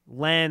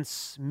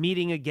Lance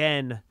meeting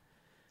again,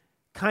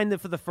 kind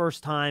of for the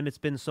first time. It's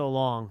been so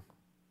long.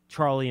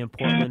 Charlie in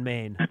Portland,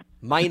 Maine.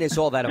 Minus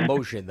all that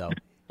emotion, though,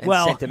 and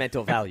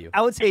sentimental value.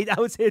 I would say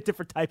a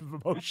different type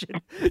of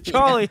emotion.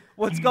 Charlie,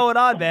 what's going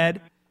on, man?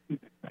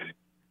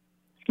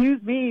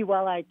 Excuse me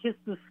while I kiss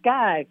the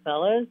sky,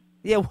 fellas.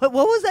 Yeah, what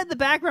was that in the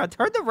background?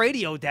 Turn the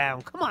radio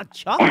down. Come on,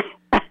 Chuck.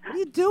 What are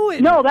you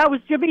doing? No, that was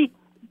Jimmy.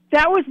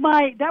 That was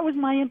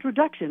my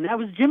introduction. That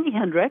was Jimi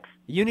Hendrix.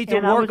 You need to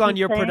work on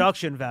your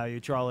production value,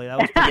 Charlie. That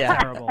was pretty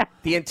terrible.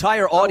 The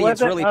entire audience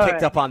really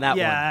picked up on that one.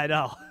 Yeah, I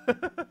know.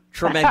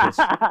 Tremendous.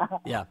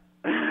 Yeah.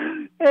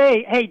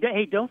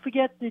 Hey, don't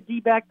forget the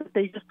D-back that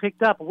they just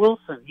picked up,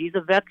 Wilson. He's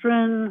a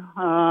veteran,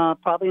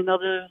 probably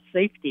another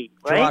safety,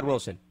 right? Gerard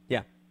Wilson,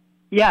 yeah.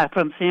 Yeah,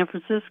 from San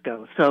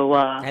Francisco. So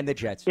and the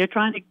Jets. They're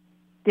trying to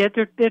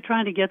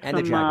get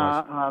and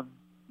some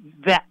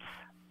vets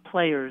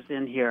players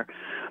in here.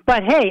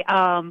 But hey,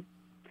 Lance,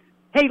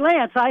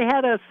 I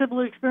had a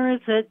similar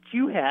experience that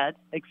you had,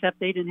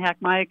 except they didn't hack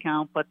my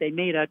account, but they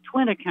made a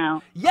twin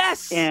account.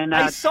 Yes, and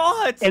I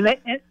saw it. And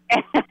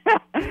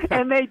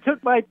they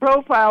took my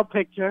profile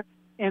picture,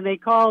 and the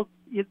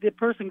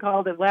person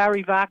called it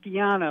Larry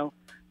Vacchiano.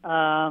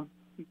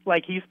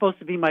 Like he's supposed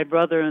to be my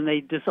brother, and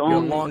they disowned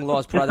your long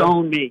lost brother.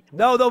 Me.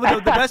 No,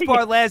 but the best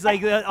part, Laz,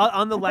 like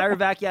on the Larry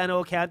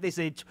Vacchiano account, they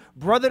say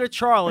brother to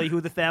Charlie,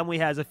 who the family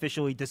has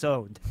officially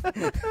disowned.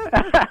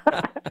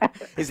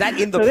 Is that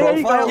in the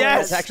profile?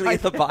 Yes, it's actually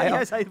in the bio.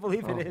 Yes, I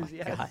believe it is.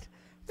 Yes. God.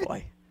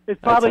 Boy. It's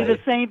probably the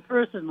same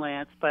person,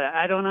 Lance, but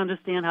I don't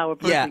understand how a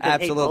person can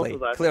hate both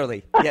of us.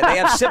 Clearly. Yeah, they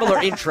have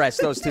similar interests,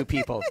 those two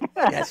people.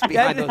 Yes,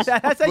 behind those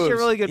that's actually moves. a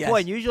really good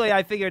point. Usually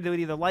I figured they would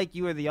either like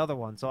you or the other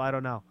one, so I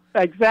don't know.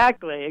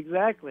 Exactly.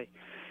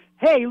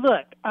 Hey,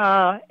 look,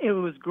 it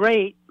was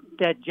great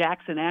that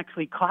Jackson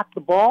actually caught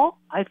the ball.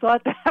 I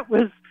thought that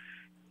was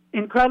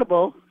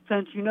incredible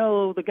since,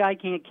 the guy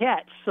can't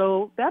catch.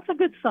 So that's a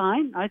good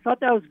sign. I thought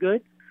that was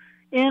good.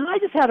 And I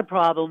just had a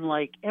problem,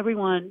 like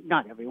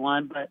not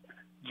everyone, but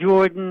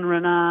Jordan,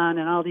 Renan,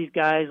 and all these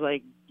guys,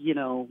 like,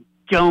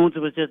 Jones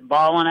was just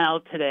balling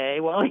out today.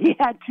 Well, he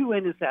had 2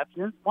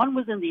 interceptions. One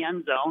was in the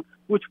end zone,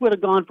 which would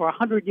have gone for a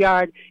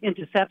 100-yard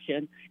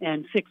interception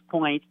and 6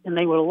 points, and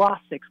they would have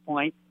lost 6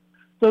 points.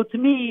 So to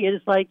me,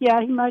 it's like, yeah,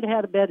 he might have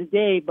had a better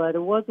day, but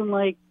it wasn't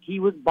like he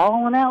was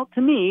balling out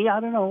to me. I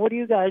don't know. What do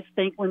you guys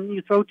think when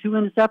you throw 2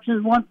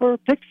 interceptions, one for a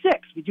pick 6?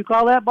 Would you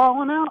call that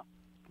balling out?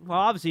 Well,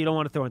 obviously, you don't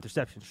want to throw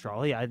interceptions,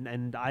 Charlie. I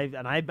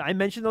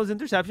mentioned those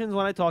interceptions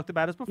when I talked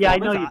about his performance. Yeah, I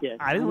know you did.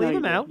 I didn't leave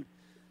him out.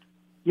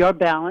 You're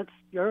balanced.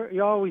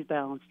 You're always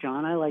balanced,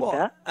 John. I like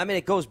that. I mean,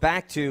 it goes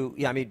back to,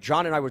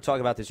 John and I were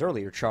talking about this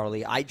earlier,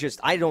 Charlie. I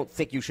don't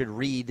think you should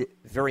read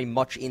very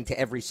much into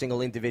every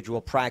single individual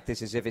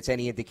practice as if it's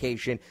any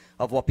indication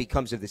of what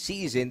becomes of the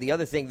season. The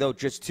other thing, though,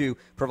 just to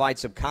provide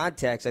some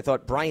context, I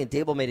thought Brian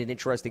Dable made an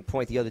interesting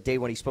point the other day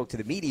when he spoke to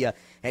the media,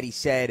 and he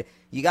said,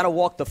 you got to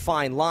walk the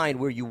fine line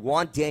where you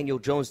want Daniel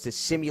Jones to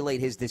simulate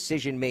his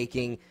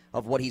decision-making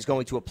of what he's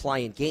going to apply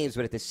in games,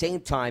 but at the same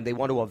time, they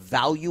want to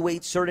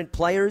evaluate certain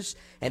players,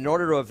 and in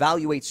order to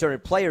evaluate certain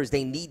players,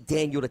 they need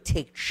Daniel to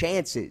take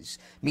chances,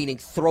 meaning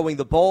throwing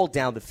the ball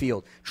down the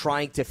field,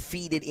 trying to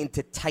feed it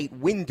into tight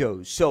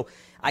windows. So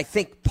I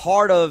think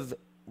part of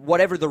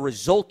whatever the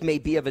result may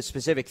be of a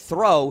specific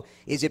throw,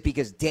 is it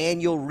because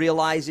Daniel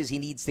realizes he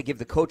needs to give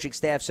the coaching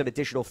staff some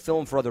additional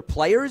film for other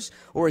players,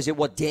 or is it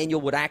what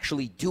Daniel would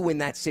actually do in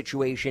that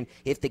situation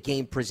if the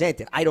game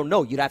presented? I don't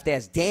know. You'd have to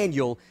ask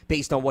Daniel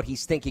based on what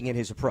he's thinking in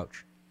his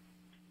approach.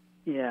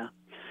 Yeah.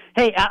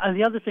 Hey,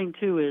 the other thing,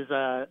 too, is,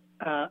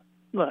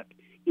 look,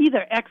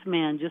 either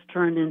X-Man just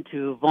turned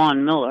into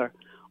Von Miller,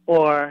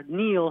 or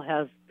Neil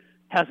has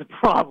a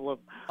problem.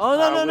 Oh,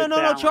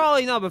 no,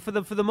 Charlie, no. But for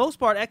the most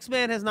part,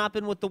 X-Man has not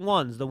been with the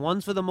ones. The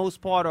ones, for the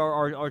most part,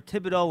 are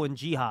Thibodeau and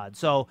Jihad.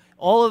 So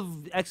all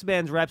of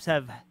X-Man's reps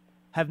have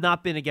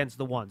not been against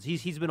the ones.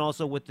 He's been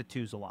also with the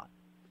twos a lot.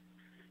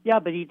 Yeah,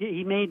 but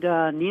he made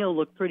Neil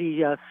look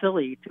pretty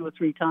silly 2 or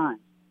 3 times.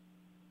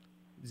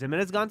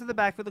 Zimenez gone to the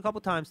backfield a couple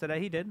times today.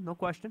 He did, no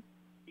question.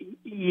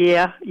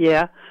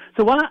 Yeah.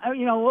 So what I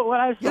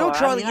saw. You know,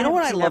 Charlie, you know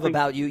what I love every...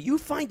 about you? You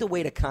find a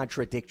way to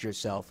contradict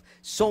yourself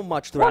so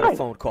much throughout a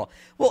phone call.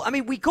 Well, I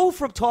mean, we go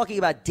from talking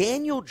about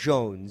Daniel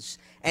Jones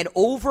and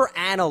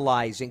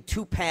overanalyzing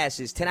 2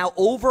 passes to now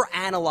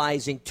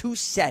overanalyzing 2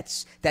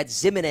 sets that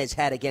Zimenez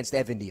had against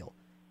Evan Neal.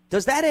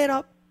 Does that add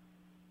up?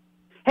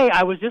 Hey,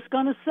 I was just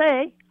going to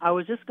say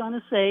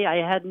I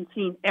hadn't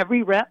seen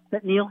every rep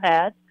that Neal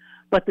had,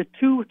 but the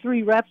 2 or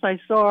 3 reps I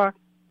saw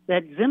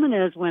that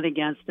Zimenez went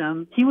against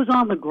him, he was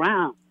on the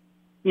ground.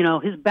 You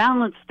know, his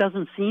balance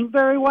doesn't seem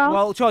very well.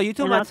 Well, Charlie, you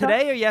talking about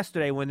today or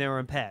yesterday when they were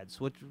in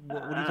pads? What are you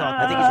talking about?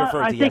 I think he's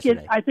referring to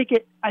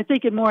yesterday. I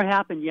think it more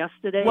happened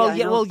yesterday. Well,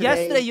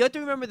 yesterday, you have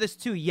to remember this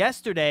too.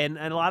 Yesterday, and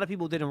a lot of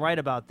people didn't write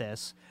about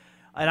this,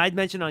 and I'd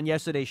mentioned on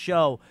yesterday's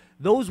show,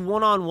 those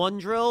one-on-one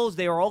drills,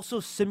 they are also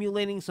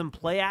simulating some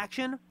play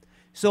action.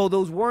 So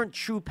those weren't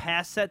true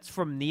pass sets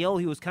from Neal.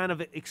 He was kind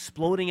of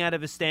exploding out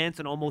of his stance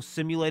and almost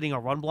simulating a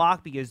run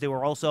block because they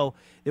were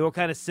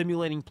kind of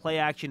simulating play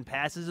action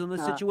passes in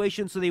this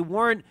situation. So they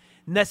weren't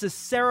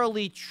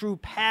necessarily true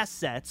pass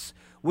sets,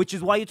 which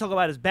is why you talk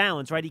about his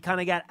balance, right? He kind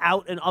of got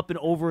out and up and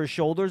over his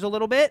shoulders a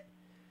little bit.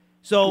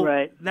 So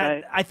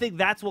I think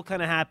that's what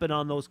kind of happened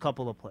on those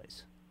couple of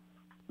plays.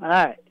 All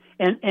right.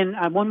 And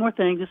one more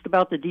thing just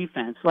about the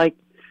defense. Like,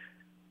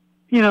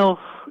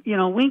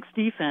 Wink's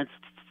defense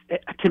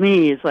to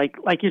me is like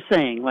you're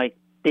saying, like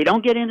they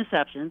don't get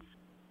interceptions.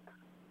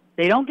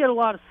 They don't get a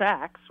lot of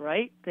sacks,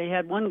 right? They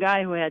had one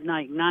guy who had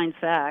 9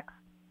 sacks.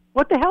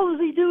 What the hell does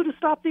he do to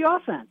stop the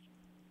offense?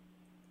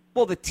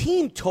 Well, the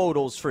team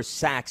totals for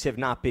sacks have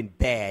not been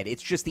bad.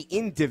 It's just the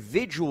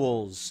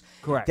individuals.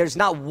 Correct. There's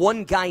not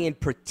one guy in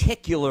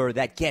particular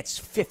that gets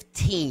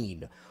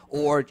 15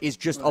 or is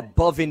just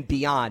above and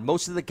beyond.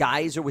 Most of the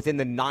guys are within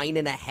the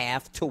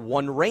 9.5 to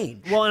 1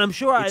 range. Well, and I'm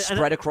sure it's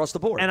spread across the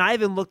board. And I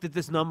haven't looked at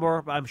this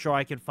number, but I'm sure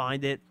I can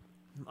find it.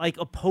 Like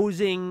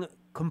opposing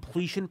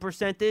completion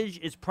percentage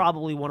is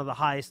probably one of the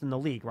highest in the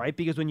league, right?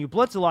 Because when you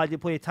blitz a lot, you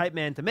play a tight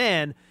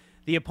man-to-man,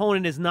 the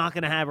opponent is not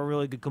going to have a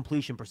really good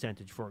completion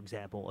percentage, for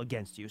example,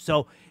 against you.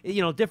 So,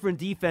 different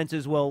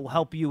defenses will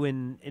help you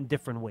in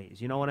different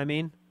ways. You know what I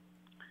mean?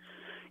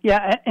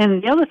 Yeah,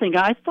 and the other thing,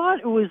 I thought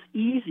it was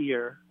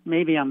easier,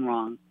 maybe I'm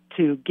wrong,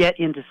 to get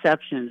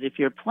interceptions if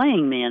you're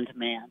playing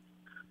man-to-man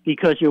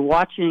because you're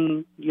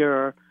watching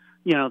the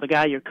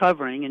guy you're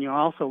covering and you're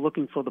also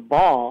looking for the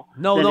ball.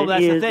 No,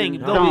 that's the thing.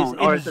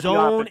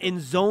 In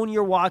zone,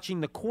 you're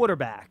watching the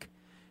quarterback.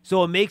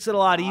 So it makes it a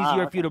lot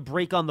easier for you to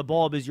break on the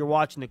ball because you're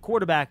watching the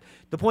quarterback.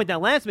 The point that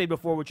Lance made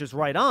before, which is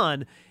right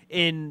on,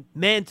 in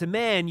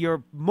man-to-man,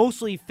 you're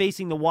mostly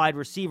facing the wide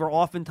receiver,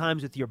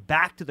 oftentimes with your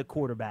back to the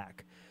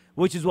quarterback,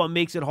 which is what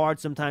makes it hard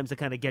sometimes to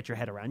kind of get your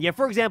head around. Yeah,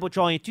 for example,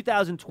 Charlie, in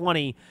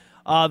 2020,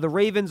 the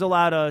Ravens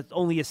allowed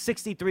only a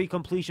 63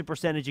 completion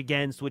percentage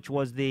against, which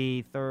was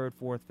the 3rd,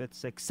 4th, 5th,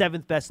 6th,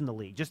 7th best in the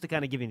league, just to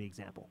kind of give you an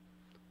example.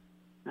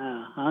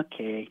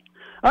 Okay.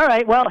 All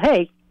right. Well,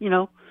 hey,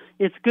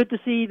 it's good to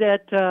see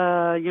that,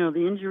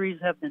 the injuries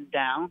have been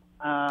down,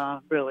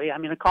 really. I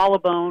mean, a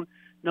collarbone,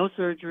 no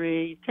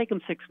surgery. Take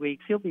him 6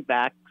 weeks. He'll be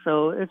back.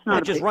 So it's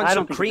not just run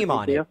some cream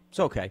on it. It's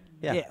okay.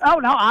 Yeah. Oh,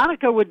 no,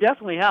 Annika would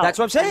definitely help. That's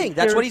what I'm saying.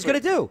 That's what he's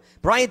going to do.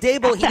 Brian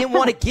Daboll, he didn't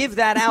want to give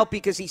that out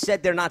because he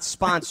said they're not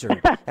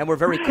sponsored, and we're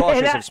very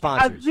cautious of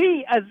sponsors.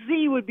 A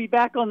Z would be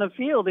back on the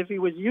field if he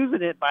was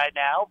using it by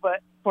now,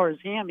 but for his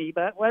hammy.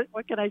 But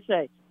what can I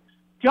say?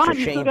 John,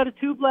 you still got a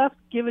tube left?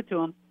 Give it to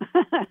him.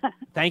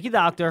 Thank you,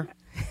 Doctor.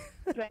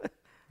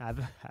 Have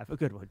a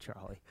good one,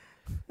 Charlie.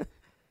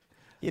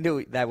 You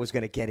knew that was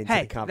going to get into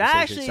the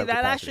conversation.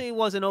 That actually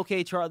was an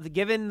okay, Charlie.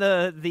 Given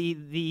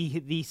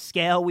the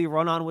scale we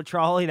run on with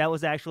Charlie, that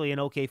was actually an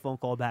okay phone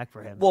call back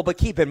for him. Well, but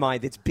keep in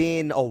mind, it's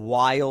been a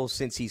while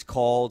since he's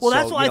called. Well,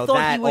 that's why I thought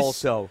that he was.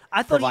 Also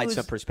provides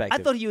some perspective.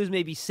 I thought he was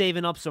maybe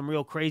saving up some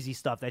real crazy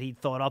stuff that he'd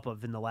thought up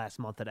of in the last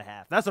month and a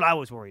half. That's what I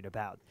was worried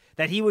about.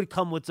 That he would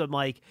come with some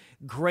like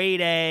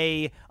grade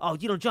A. Oh,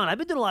 John, I've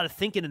been doing a lot of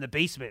thinking in the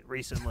basement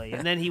recently,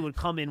 and then he would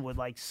come in with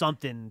like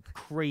something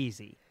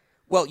crazy.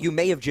 Well, you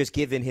may have just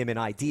given him an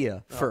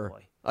idea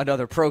for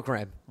another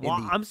program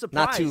I'm surprised.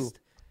 Not too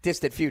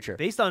distant future.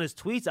 Based on his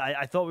tweets,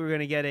 I thought we were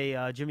going to get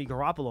a Jimmy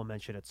Garoppolo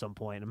mention at some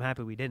point. I'm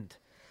happy we didn't.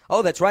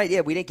 Oh, that's right.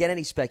 Yeah, we didn't get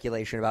any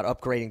speculation about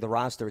upgrading the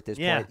roster at this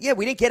point. Yeah,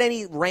 we didn't get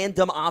any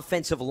random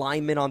offensive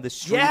lineman on the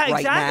street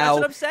right now that's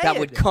what I'm saying. that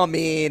would come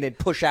in and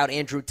push out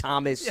Andrew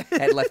Thomas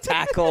at left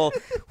tackle.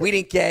 We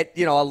didn't get, a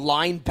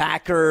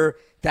linebacker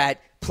that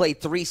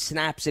played 3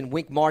 snaps in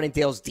Wink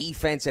Martindale's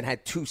defense and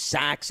had 2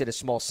 sacks at a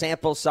small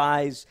sample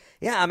size.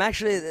 Yeah, I'm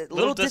actually a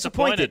little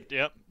disappointed.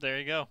 Yep, there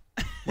you go.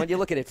 When you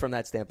look at it from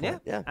that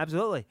standpoint. Yeah,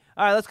 absolutely.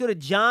 All right, let's go to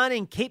John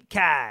in Cape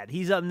Cod.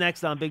 He's up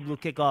next on Big Blue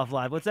Kickoff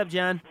Live. What's up,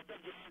 John?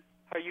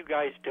 How are you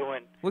guys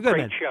doing? We're good,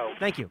 Great man. show.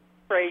 Thank you.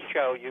 Great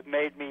show. You've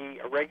made me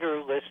a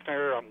regular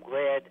listener. I'm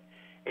glad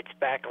it's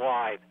back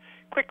live.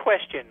 Quick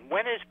question.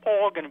 When is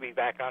Paul going to be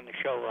back on the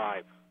show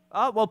live?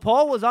 Well,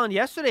 Paul was on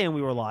yesterday and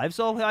we were live,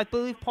 so I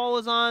believe Paul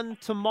is on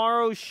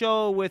tomorrow's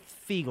show with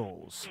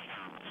Feagles.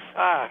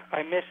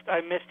 I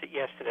missed it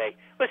yesterday.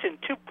 Listen,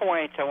 2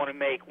 points I want to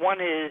make. One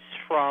is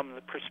from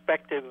the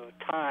perspective of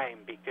time,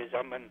 because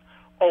I'm an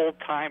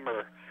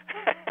old-timer.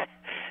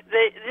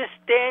 This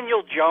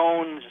Daniel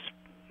Jones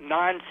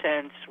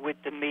nonsense with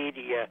the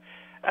media.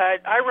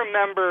 I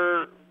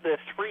remember the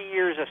 3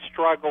 years of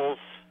struggles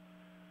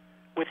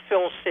with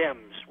Phil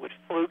Simms, with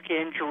fluke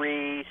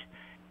injuries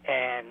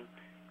and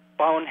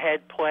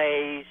bonehead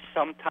plays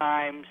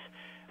sometimes,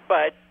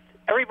 but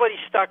everybody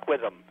stuck with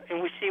him,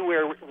 and we see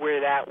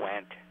where that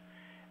went.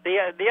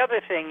 The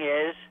other thing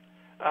is,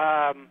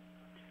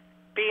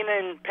 being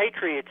in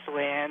Patriots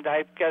land,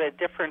 I've got a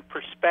different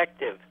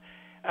perspective.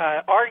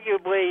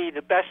 Arguably,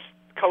 the best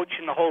coach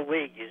in the whole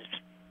league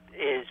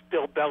is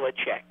Bill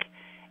Belichick,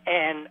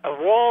 and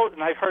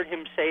I've heard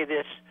him say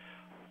this,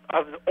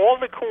 of all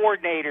the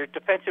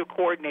defensive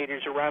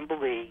coordinators around the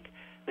league,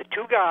 the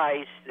two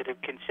guys that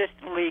have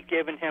consistently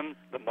given him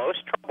the most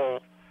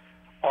trouble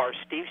are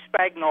Steve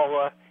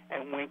Spagnuolo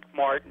and Wink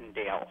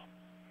Martindale.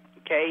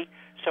 Okay?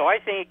 So I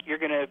think you're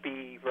going to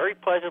be very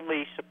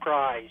pleasantly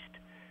surprised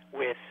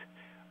with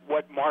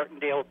what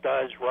Martindale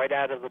does right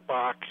out of the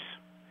box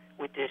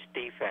with this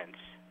defense.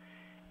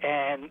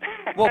 And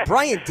well,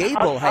 Brian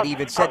Daboll had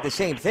even said the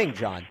same thing,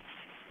 John.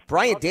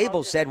 Brian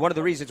Daboll said one of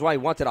the reasons why he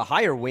wanted to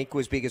hire Wink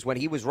was because when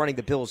he was running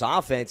the Bills'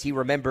 offense, he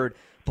remembered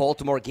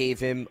Baltimore gave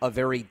him a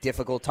very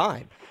difficult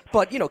time.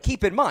 But,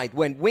 keep in mind,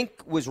 when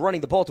Wink was running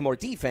the Baltimore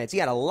defense, he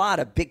had a lot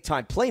of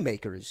big-time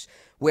playmakers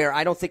where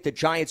I don't think the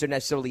Giants are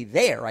necessarily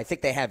there. I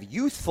think they have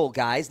youthful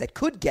guys that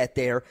could get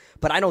there,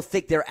 but I don't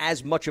think they're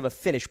as much of a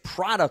finished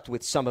product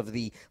with some of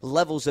the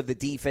levels of the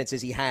defense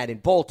as he had in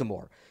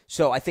Baltimore.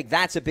 So I think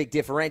that's a big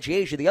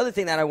differentiation. The other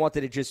thing that I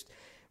wanted to just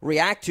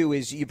react to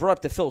is you brought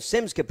up the Phil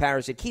Simms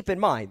comparison. Keep in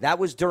mind, that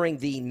was during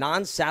the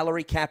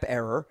non-salary cap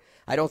era.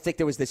 I don't think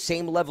there was the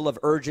same level of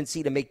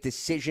urgency to make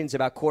decisions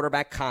about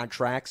quarterback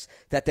contracts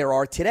that there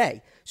are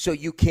today. So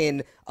you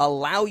can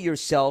allow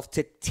yourself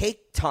to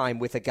take time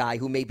with a guy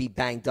who may be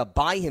banged up,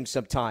 buy him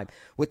some time.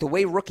 With the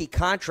way rookie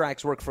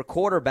contracts work for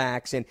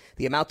quarterbacks and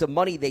the amount of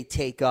money they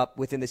take up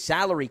within the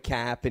salary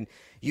cap and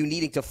you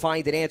needing to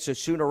find an answer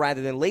sooner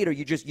rather than later,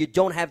 you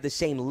don't have the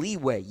same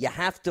leeway. You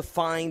have to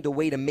find a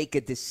way to make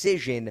a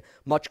decision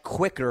much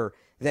quicker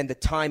than the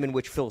time in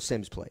which Phil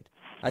Simms played.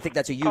 I think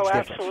that's a huge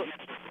difference. Absolutely.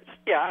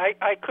 Yeah,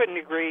 I couldn't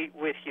agree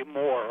with you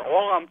more.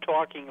 All I'm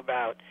talking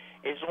about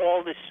is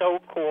all the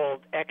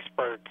so-called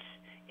experts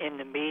in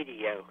the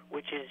media,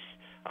 which is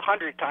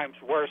 100 times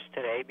worse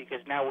today because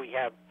now we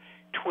have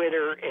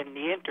Twitter and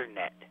the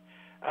Internet.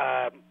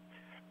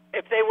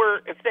 If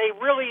they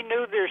really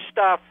knew their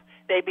stuff,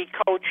 they'd be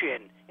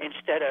coaching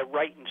instead of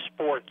writing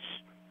sports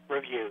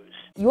reviews.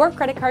 Your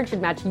credit card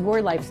should match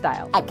your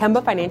lifestyle. At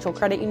Kemba Financial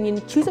Credit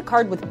Union, choose a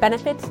card with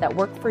benefits that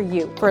work for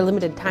you. For a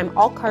limited time,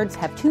 all cards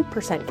have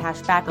 2%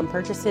 cash back on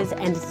purchases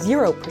and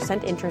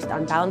 0% interest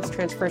on balance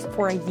transfers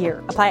for a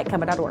year. Apply at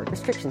Kemba.org.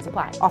 Restrictions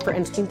apply. Offer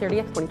ends June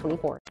 30th,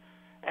 2024.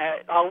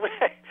 I'll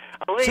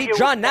See,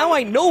 John, now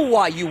I know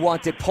why you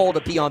wanted Paul to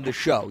be on the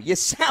show. You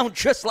sound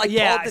just like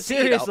Paul Dottino.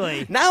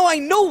 Seriously. Now I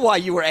know why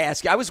you were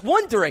asking. I was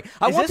wondering.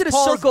 I wanted to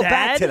circle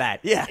back to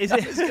that. Yeah, Is I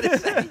was going to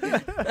say.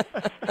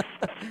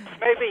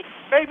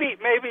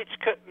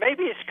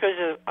 Maybe it's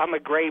because I'm a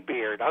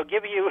graybeard. I'll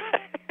give you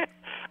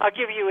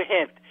a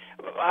hint.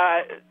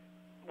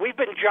 We've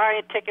been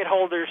Giant ticket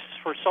holders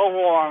for so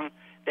long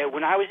that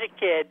when I was a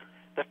kid,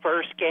 the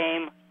first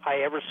game I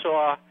ever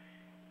saw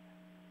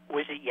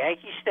was at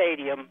Yankee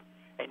Stadium,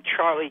 and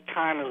Charlie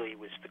Connolly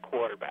was the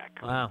quarterback.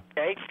 Wow.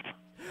 Okay?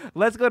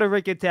 Let's go to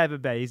Rick in Tampa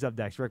Bay. He's up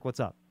next. Rick, what's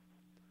up?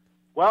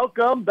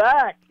 Welcome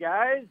back,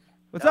 guys.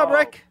 What's up,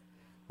 Rick?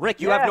 Rick,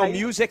 you have no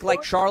music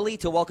like Charlie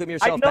to welcome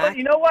yourself back?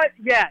 You know what?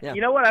 Yeah. You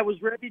know what? I was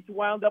ready to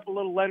wound up a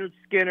little Leonard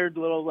Skinner,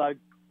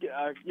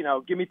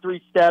 give me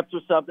 3 steps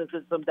or something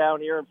since I'm down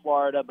here in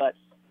Florida. But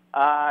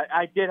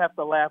I did have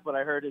to laugh when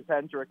I heard his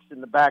Hendrix in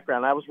the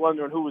background. I was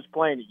wondering who was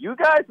playing it. You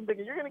guys? I'm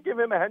thinking, you're going to give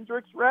him a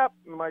Hendrix rap?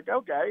 I'm like,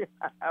 okay.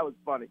 That was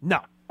funny. No,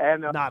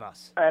 and not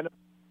us. And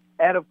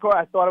of course,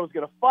 I thought I was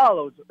going to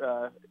follow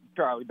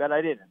Charlie, but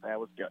I didn't. That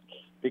was good.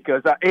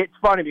 Because it's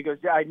funny because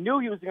I knew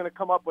he was going to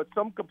come up with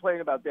some complaint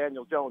about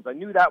Daniel Jones. I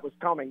knew that was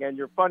coming, and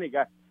you're funny,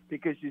 guy,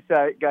 because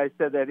guys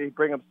said that he'd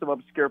bring up some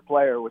obscure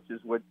player, which is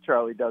what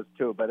Charlie does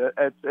too. But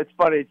it's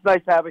funny. It's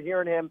nice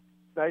hearing him.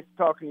 It's nice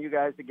talking to you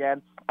guys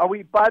again. Are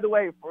we? By the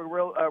way, for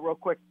real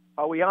quick,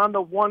 are we on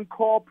the 1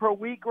 call per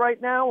week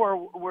right now,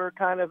 or we're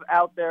kind of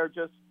out there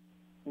just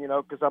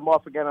because I'm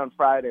off again on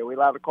Friday? Are we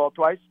allowed to call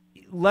twice?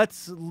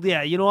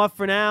 Off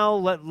for now.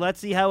 Let's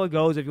see how it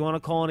goes. If you want to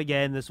call in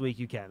again this week,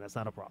 you can. That's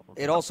not a problem.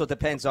 It also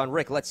depends on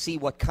Rick. Let's see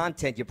what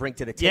content you bring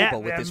to the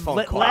table with this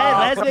phone call.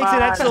 Les makes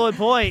an excellent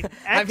point.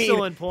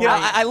 Excellent point.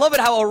 I love it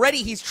how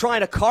already he's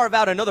trying to carve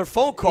out another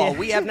phone call. Yeah.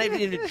 We haven't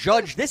even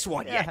judged this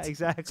one yet. Yeah,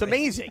 exactly. It's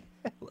amazing.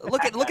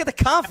 Look at the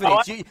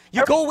confidence.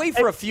 You go away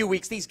for a few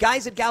weeks. These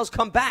guys and gals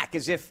come back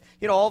as if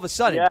all of a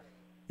sudden.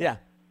 Yeah.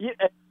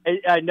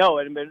 I know,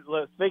 and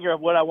figure of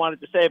what I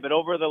wanted to say, but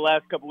over the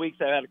last couple of weeks,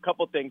 I had a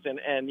couple things, and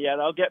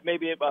I'll catch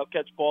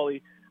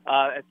Paulie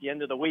at the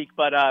end of the week.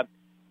 But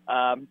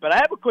But I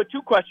have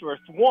two questions.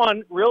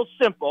 One, real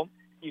simple.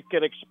 You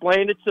could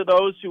explain it to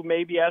those who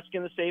may be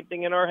asking the same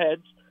thing in our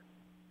heads.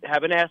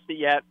 Haven't asked it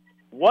yet.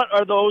 What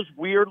are those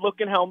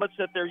weird-looking helmets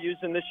that they're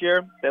using this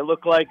year? They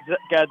look like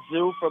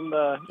Gadzoo from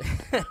the...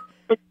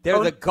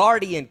 They're the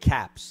Guardian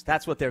caps.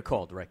 That's what they're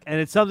called, Rick. And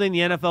it's something the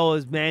NFL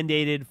has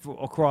mandated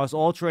across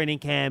all training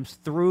camps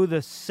through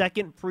the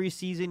second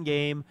preseason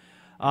game.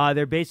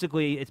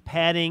 It's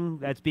padding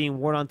that's being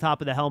worn on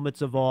top of the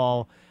helmets of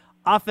all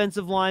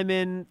offensive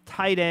linemen,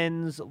 tight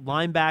ends,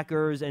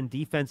 linebackers, and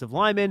defensive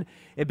linemen.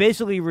 It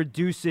basically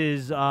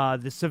reduces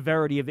the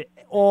severity of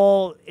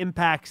all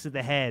impacts to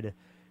the head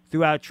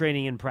throughout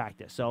training and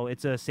practice. So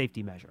it's a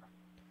safety measure.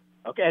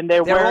 Okay, and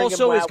there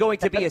also is going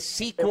to be a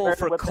sequel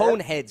for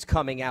Coneheads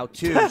coming out,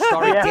 too,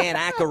 starring Dan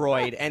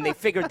Aykroyd, and they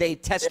figured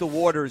they'd test the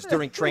waters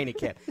during training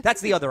camp. That's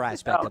the other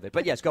aspect of it.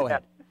 But, yes, go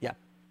ahead. Yeah.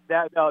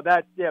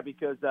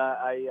 Because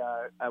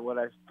when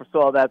I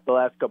saw that the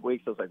last couple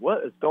weeks, I was like,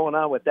 what is going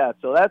on with that?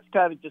 So that's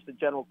kind of just a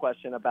general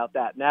question about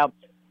that. Now,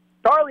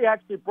 Charlie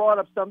actually brought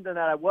up something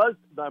that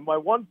my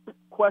one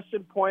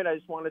question point I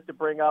just wanted to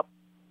bring up.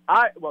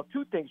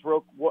 Two things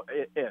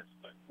is.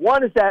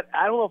 One is that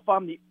I don't know if I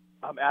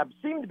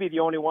seem to be the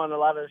only one in a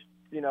lot of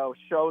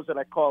shows that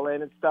I call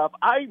in and stuff.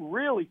 I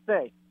really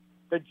think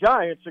the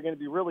Giants are going to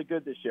be really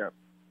good this year.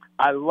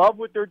 I love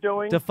what they're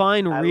doing.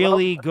 Define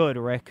really good,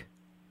 Rick.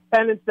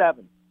 10-7. All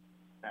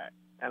right.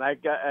 And I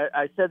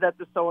said that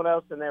to someone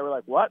else, and they were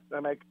like, "What?"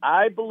 I'm like,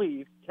 "I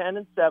believe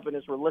 10-7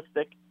 is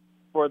realistic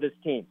for this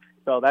team."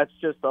 So that's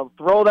just I'll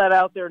throw that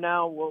out there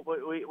now.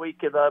 We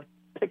could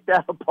pick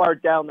that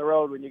apart down the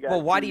road when you guys.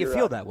 Well, why do you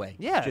feel that way?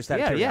 Yeah, just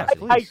please.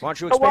 Why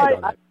don't you expand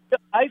on that?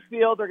 I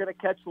feel they're going to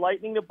catch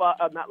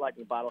not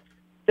lightning bottle.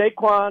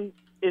 Saquon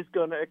is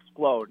going to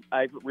explode.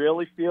 I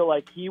really feel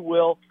like he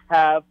will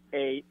have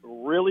a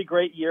really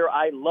great year.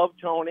 I love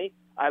Tony.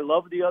 I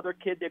love the other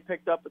kid they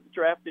picked up at the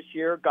draft this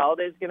year.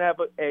 Galladay's going to have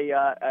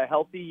a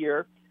healthy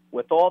year.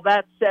 With all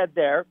that said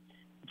there,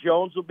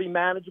 Jones will be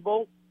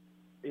manageable.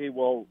 He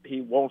won't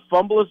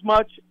fumble as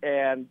much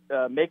and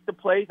make the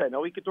plays. I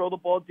know he can throw the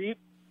ball deep.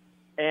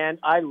 And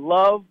I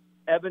love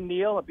Evan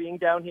Neal, being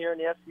down here in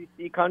the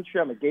SEC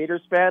country. I'm a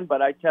Gators fan,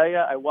 but I tell you,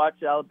 I watch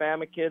the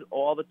Alabama kid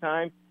all the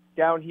time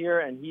down here,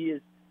 and he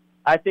is.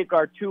 I think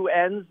our two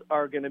ends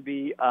are going to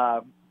be,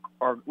 our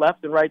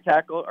left and right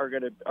tackle are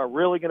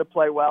really going to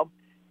play well.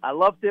 I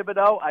love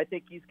Thibodeau. I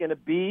think he's going to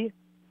be.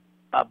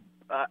 I'm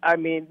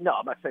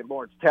not saying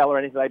Lawrence Taylor or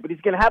anything like that, but he's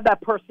going to have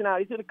that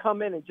personality. He's going to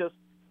come in and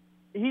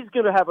he's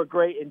going to have a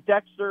great. And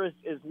Dexter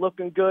is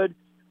looking good.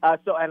 I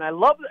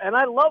love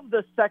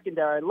the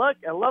secondary.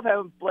 I love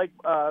having Blake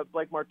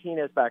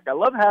Martinez back. I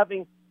love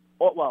having,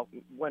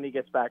 when he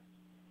gets back,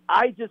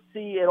 I just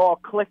see it all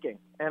clicking.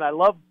 And I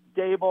love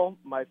Dable.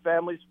 My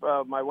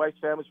wife's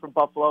family's from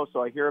Buffalo,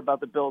 so I hear about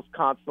the Bills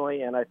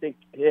constantly. And I think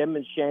him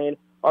and Shane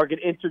are going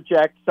to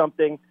interject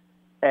something,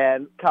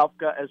 and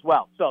Kafka as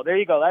well. So there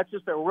you go. That's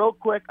just a real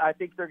quick. I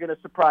think they're going to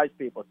surprise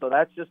people. So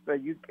that's just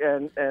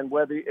and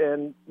we'll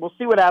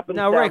see what happens.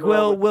 Now, Rick,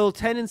 will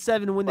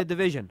 10-7 win the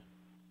division?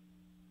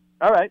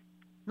 All right.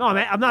 No,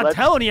 I'm not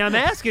telling you. I'm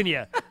asking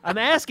you. I'm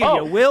asking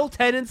you. Will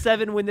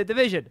 10-7 win the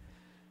division?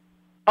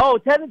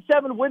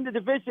 10-7 win the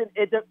division.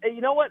 You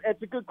know what?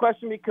 It's a good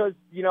question because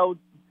I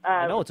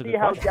know it's a good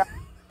question.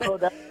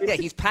 Yeah,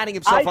 he's patting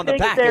himself on the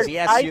back as he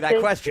asks you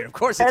that question. Of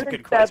course, it's a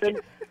good question.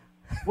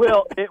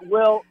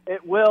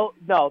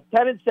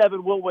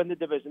 10-7 will win the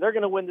division. They're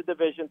going to win the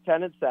division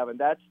 10-7.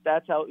 That's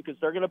how, because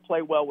they're going to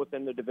play well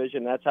within the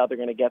division. That's how they're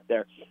going to get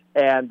there.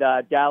 And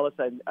Dallas,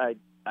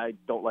 I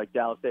don't like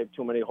Dallas. They have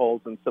too many holes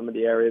in some of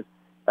the areas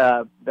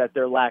that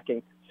they're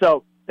lacking.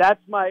 So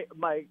that's my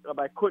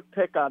quick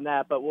pick on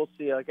that. But we'll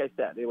see. Like I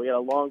said, we got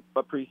a long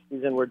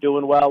preseason. We're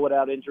doing well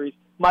without injuries.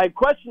 My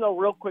question, though,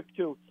 real quick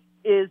too,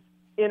 is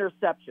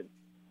interception.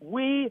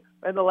 In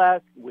the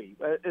last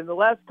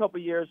couple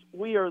of years,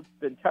 we have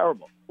been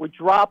terrible. We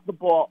drop the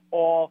ball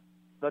all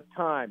the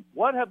time.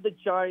 What have the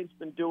Giants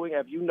been doing?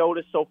 Have you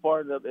noticed so far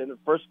in the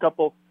first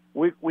couple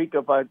week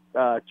of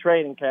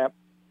training camp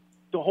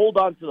to hold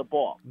on to the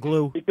ball?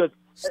 Glue. Because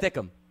stick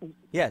 'em.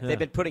 Yeah, they've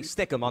been putting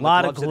stick 'em on a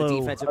lot the gloves of the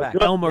defensive back.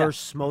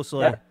 Elmers,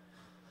 mostly.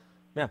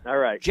 Yeah. All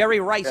right. Jerry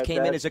Rice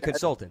came in as a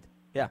consultant.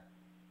 Yeah.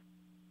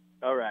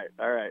 All right.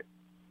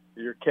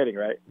 You're kidding,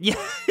 right? Yeah.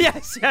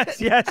 Yes,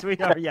 we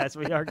are. Yes,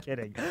 we are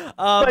kidding.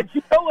 But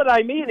you know what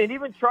I mean. And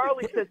even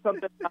Charlie said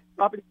something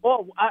about the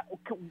ball.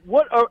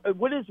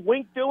 What is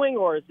Wink doing,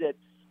 or is it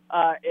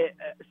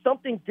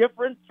something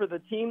different for the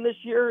team this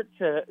year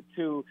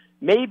to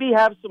maybe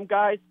have some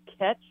guys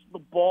catch the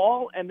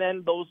ball and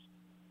then those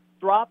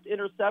dropped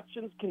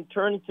interceptions can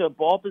turn into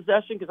ball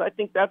possession? Because I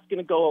think that's going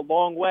to go a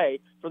long way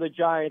for the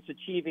Giants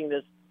achieving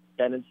this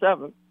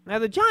 10-7. Now,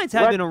 the Giants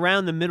have been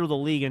around the middle of the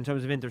league in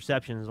terms of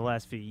interceptions the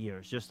last few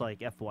years, just like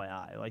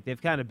FYI. Like,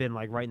 they've kind of been,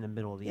 right in the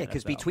middle of the NFL. Yeah,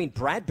 because between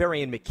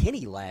Bradbury and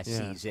McKinney last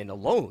season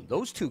alone,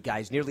 those two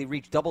guys nearly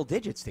reached double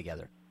digits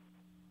together.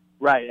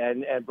 Right,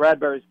 and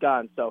Bradbury's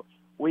gone. So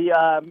we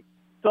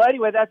So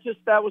anyway, that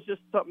was just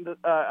something that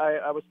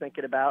I was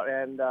thinking about,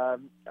 and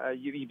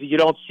you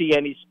don't see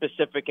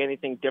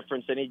anything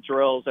different, any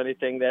drills,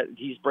 anything that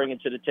he's bringing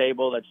to the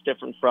table that's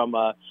different from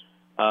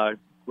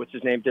what's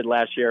his name did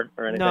last year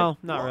or anything. No,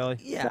 not really.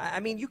 Yeah, I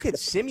mean, you could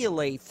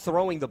simulate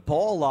throwing the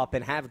ball up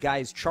and have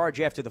guys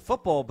charge after the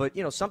football, but,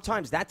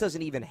 sometimes that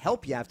doesn't even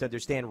help. You have to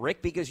understand,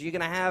 Rick, because you're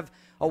going to have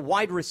a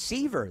wide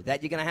receiver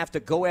that you're going to have to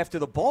go after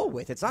the ball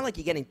with. It's not like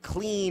you're getting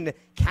clean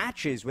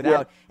catches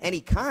without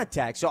any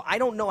contact. So I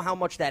don't know how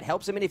much that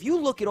helps. I mean, if you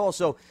look at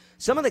also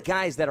some of the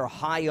guys that are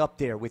high up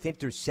there with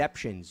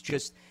interceptions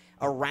just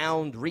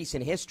around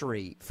recent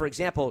history, for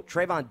example,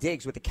 Trayvon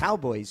Diggs with the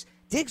Cowboys,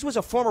 Diggs was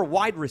a former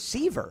wide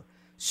receiver.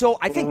 So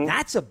I think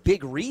that's a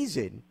big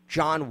reason,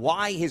 John,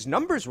 why his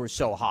numbers were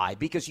so high,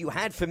 because you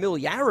had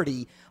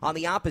familiarity on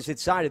the opposite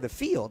side of the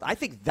field. I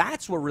think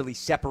that's what really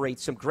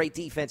separates some great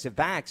defensive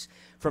backs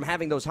from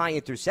having those high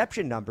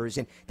interception numbers,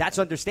 and that's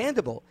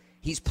understandable.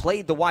 He's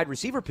played the wide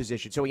receiver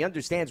position, so he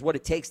understands what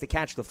it takes to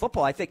catch the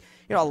football. I think,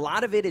 a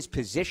lot of it is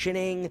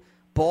positioning,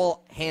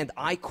 ball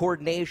hand-eye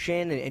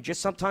coordination, and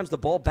just sometimes the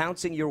ball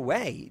bouncing your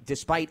way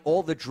despite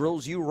all the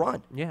drills you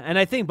run. Yeah, and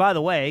I think, by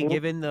the way,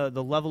 given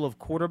the level of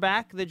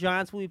quarterback the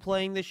Giants will be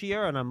playing this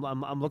year, and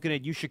I'm looking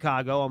at you,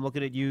 Chicago, I'm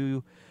looking at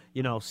you,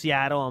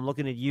 Seattle, I'm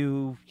looking at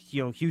you,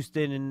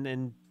 Houston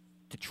and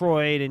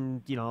Detroit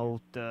and,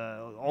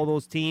 all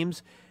those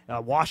teams,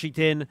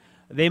 Washington,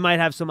 they might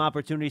have some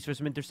opportunities for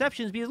some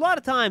interceptions because a lot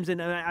of times,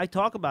 and I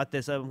talk about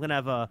this, I'm going to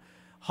have a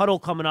huddle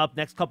coming up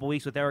next couple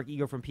weeks with Eric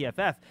Eager from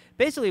PFF.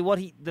 Basically, what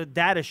the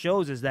data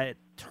shows is that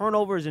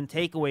turnovers and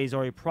takeaways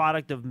are a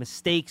product of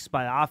mistakes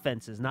by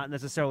offenses, not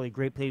necessarily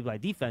great play by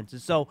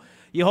defenses. So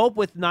you hope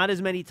with not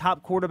as many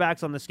top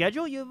quarterbacks on the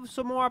schedule, you have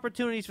some more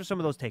opportunities for some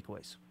of those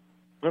takeaways.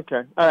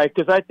 Okay, all right,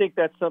 because I think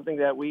that's something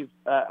that we've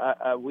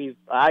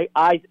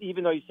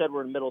even though you said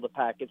we're in the middle of the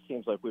pack, it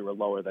seems like we were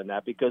lower than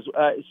that because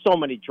so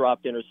many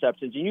dropped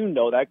interceptions, and you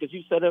know that because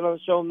you said it on the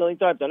show a million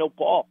times. I know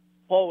Paul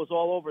was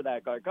all over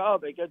that. Like,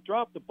 they get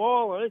dropped the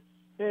ball, or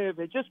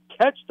they just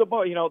catch the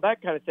ball,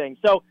 that kind of thing.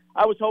 So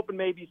I was hoping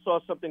maybe you saw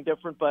something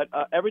different, but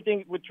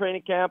everything with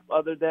training camp,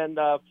 other than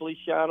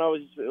Feliciano,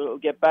 will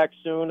get back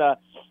soon.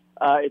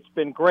 It's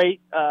been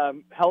great.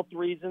 Health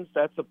reasons,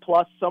 that's a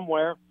plus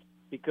somewhere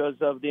because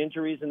of the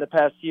injuries in the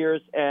past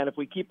years. And if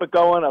we keep it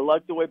going, I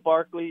like the way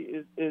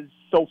Barkley is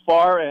so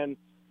far, and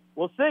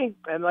we'll see.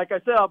 And like I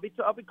said, I'll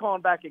be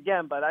calling back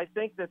again, but I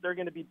think that they're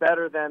going to be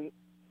better than.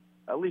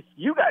 At least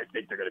you guys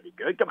think they're going to be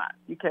good. Come on.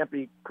 You can't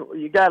be –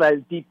 you got to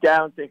deep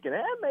down thinking,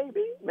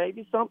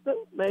 maybe something.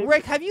 Maybe.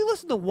 Rick, have you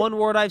listened to one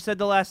word I've said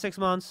the last 6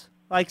 months?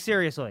 Like,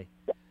 seriously.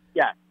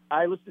 Yeah.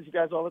 I listen to you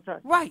guys all the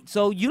time. Right.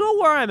 So you know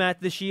where I'm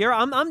at this year.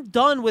 I'm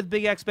done with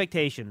big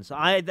expectations.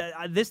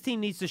 This team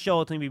needs to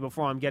show it to me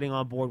before I'm getting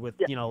on board with,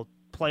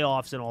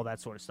 playoffs and all that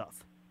sort of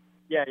stuff.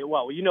 Yeah,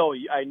 well,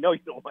 I know you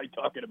don't like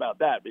talking about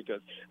that because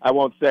I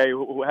won't say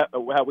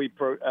how we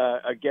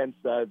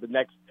against the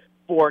next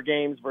 4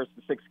 games versus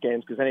 6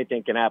 games because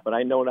anything can happen.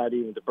 I know not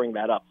even to bring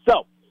that up.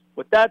 So,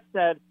 with that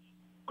said,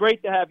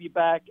 great to have you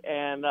back,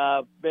 and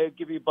maybe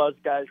give you a buzz,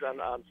 guys,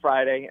 on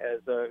Friday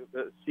as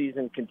the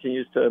season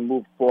continues to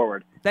move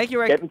forward. Thank you,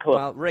 Rick. Getting close.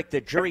 Well, Rick,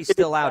 the jury's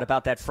still out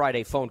about that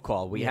Friday phone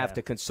call. We have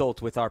to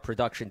consult with our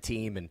production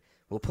team, and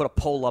we'll put a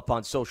poll up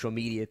on social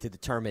media to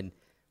determine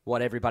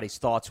what everybody's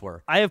thoughts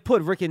were. I have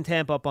put Rick and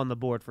Tampa up on the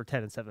board for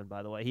 10-7,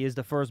 by the way. He is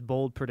the first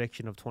bold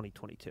prediction of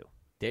 2022.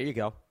 There you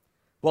go.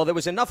 Well, there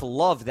was enough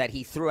love that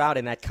he threw out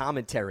in that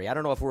commentary. I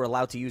don't know if we're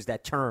allowed to use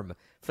that term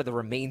for the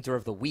remainder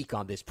of the week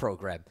on this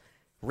program.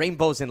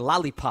 Rainbows and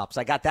lollipops,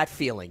 I got that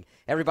feeling.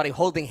 Everybody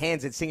holding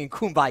hands and singing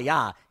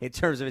Kumbaya in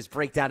terms of his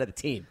breakdown of the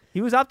team. He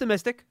was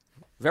optimistic.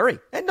 Very.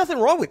 And nothing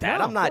wrong with that.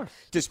 No, I'm not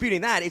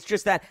disputing that. It's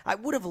just that I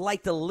would have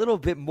liked a little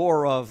bit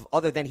more of,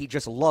 other than he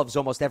just loves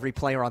almost every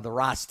player on the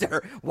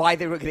roster, why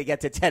they were going to get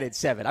to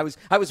 10-7.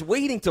 I was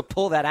waiting to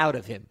pull that out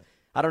of him.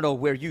 I don't know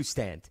where you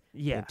stand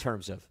in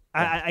terms of.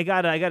 I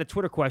got a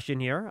Twitter question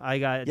here. I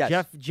got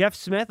Jeff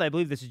Smith. I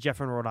believe this is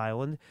Jeff in Rhode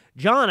Island.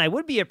 John, I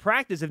would be at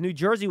practice if New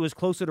Jersey was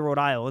closer to Rhode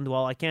Island.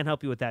 Well, I can't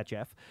help you with that,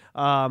 Jeff.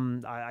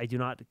 I do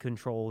not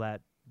control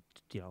that.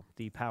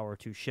 The power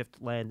to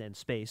shift land and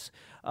space.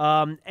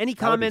 Any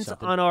comments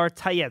on our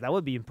tight? Yeah, that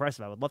would be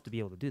impressive. I would love to be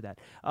able to do that.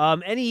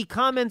 Any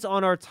comments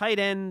on our tight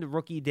end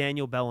rookie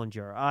Daniel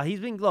Bellinger?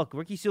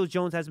 Ricky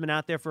Seals-Jones has been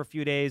out there for a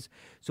few days,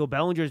 so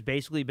Bellinger's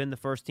basically been the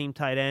first team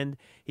tight end.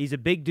 He's a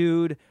big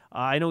dude.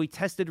 I know he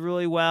tested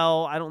really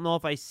well. I don't know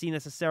if I see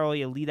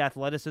necessarily elite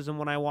athleticism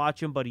when I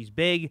watch him, but he's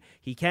big.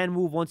 He can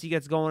move once he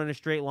gets going in a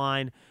straight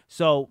line.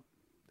 So,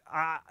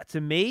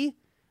 to me,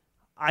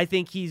 I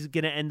think he's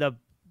going to end up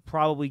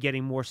probably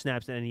getting more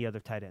snaps than any other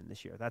tight end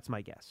this year. That's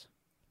my guess.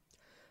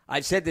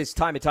 I've said this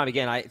time and time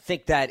again. I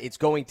think that it's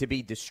going to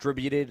be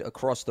distributed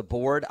across the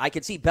board. I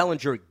could see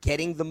Bellinger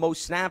getting the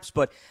most snaps,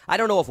 but I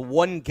don't know if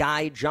one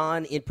guy,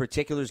 John, in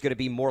particular, is going to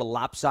be more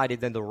lopsided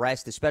than the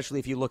rest, especially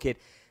if you look at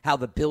how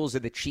the Bills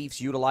and the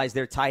Chiefs utilize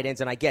their tight ends.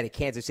 And I get it,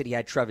 Kansas City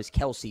had Travis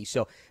Kelce,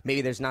 so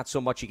maybe there's not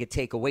so much you could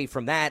take away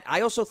from that.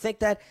 I also think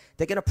that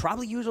they're going to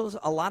probably use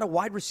a lot of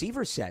wide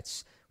receiver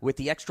sets with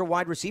the extra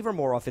wide receiver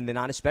more often than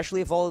not,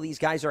 especially if all of these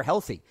guys are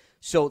healthy.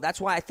 So that's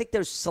why I think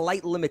there's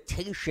slight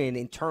limitation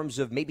in terms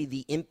of maybe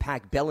the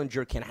impact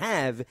Bellinger can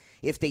have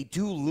if they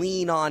do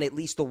lean on at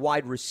least the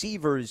wide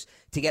receivers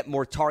to get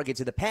more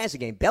targets in the passing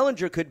game.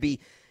 Bellinger could be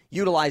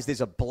utilized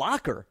as a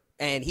blocker,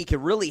 and he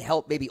could really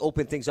help maybe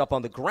open things up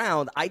on the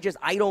ground. I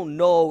don't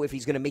know if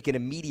he's going to make an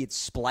immediate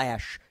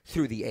splash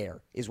through the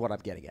air is what I'm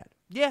getting at.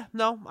 Yeah,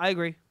 no, I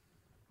agree.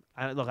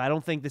 I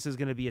don't think this is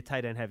going to be a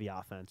tight end heavy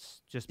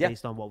offense just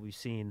based on what we've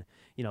seen.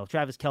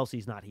 Travis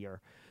Kelce's not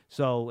here.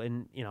 So,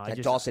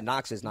 Dawson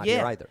Knox is not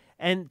here either.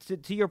 And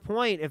to your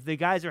point, if the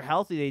guys are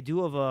healthy, they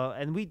do have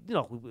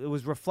it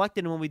was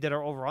reflected when we did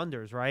our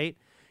over-unders, right?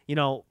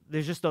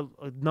 There's just a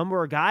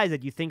number of guys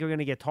that you think are going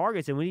to get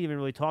targets, and we didn't even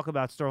really talk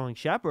about Sterling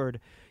Shepard.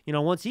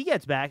 Once he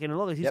gets back, and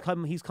look,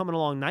 he's coming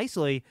along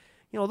nicely.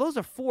 Those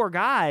are 4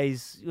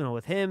 guys,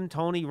 with him,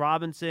 Tony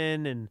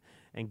Robinson,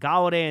 and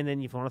Golladay, and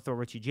then if you want to throw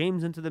Richie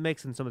James into the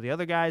mix and some of the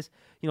other guys,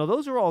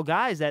 those are all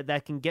guys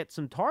that can get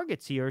some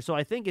targets here. So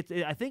I think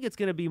it's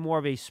going to be more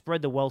of a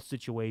spread the wealth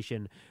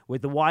situation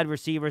with the wide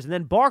receivers, and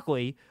then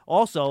Barkley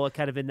also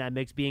kind of in that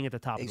mix, being at the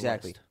top of the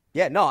list.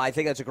 Yeah, no, I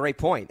think that's a great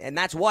point. And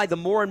that's why the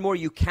more and more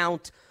you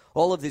count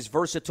all of this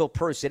versatile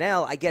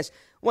personnel, I guess,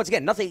 once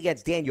again, nothing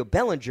against Daniel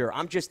Bellinger.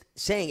 I'm just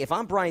saying, if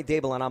I'm Brian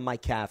Daboll and I'm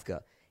Mike Kafka,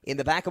 in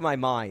the back of my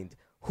mind,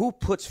 who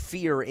puts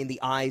fear in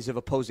the eyes of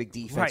opposing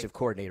defensive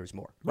coordinators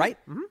more, right?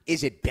 Mm-hmm.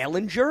 Is it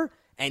Bellinger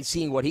and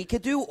seeing what he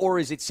could do, or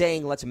is it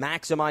saying let's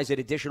maximize an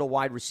additional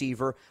wide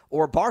receiver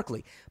or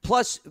Barkley?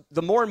 Plus,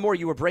 the more and more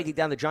you were breaking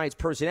down the Giants'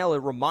 personnel,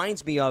 it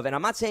reminds me of, and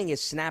I'm not saying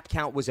his snap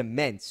count was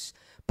immense,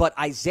 but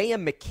Isaiah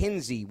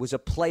McKenzie was a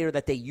player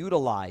that they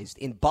utilized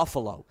in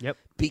Buffalo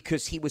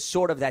because he was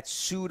sort of that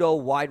pseudo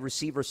wide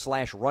receiver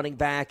 / running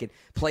back, and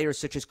players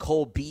such as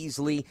Cole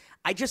Beasley.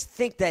 I just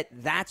think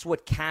that's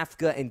what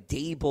Kafka and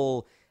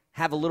Daboll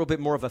have a little bit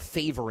more of a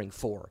favoring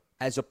for,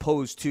 as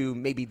opposed to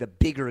maybe the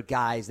bigger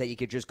guys that you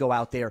could just go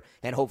out there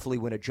and hopefully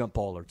win a jump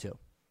ball or two.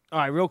 All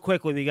right, real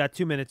quickly, we got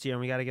 2 minutes here,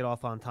 and we got to get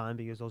off on time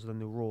because those are the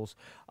new rules.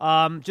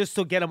 Just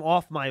to get them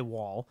off my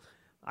wall,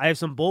 I have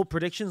some bold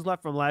predictions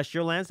left from last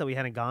year, Lance, that we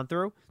hadn't gone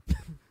through.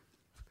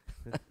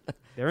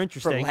 They're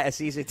interesting. From last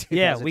season,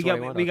 yeah, we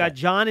got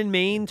John in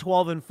Maine,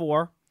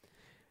 12-4.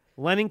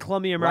 Len in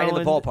Columbia, Maryland,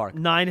 right in the ballpark.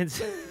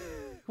 9-6.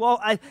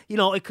 Well,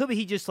 it could be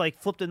he just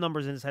flipped the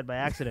numbers in his head by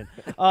accident.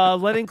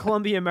 Len in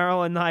Columbia,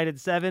 Maryland,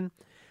 9-7.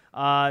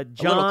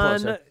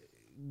 John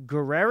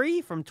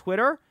Guerreri from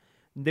Twitter.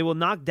 They will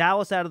knock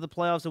Dallas out of the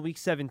playoffs in Week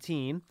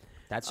 17.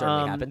 That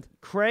certainly happened.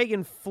 Craig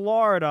in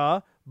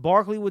Florida.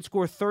 Barkley would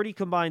score 30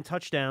 combined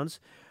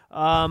touchdowns.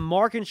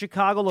 Mark in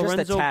Chicago,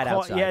 Lorenzo,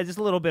 just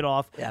a little bit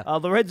off. Yeah.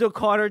 Lorenzo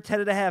Carter,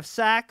 10.5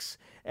 sacks,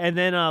 and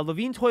then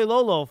Levine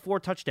Toilolo, 4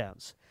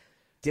 touchdowns.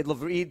 Did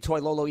Levine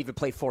Toilolo even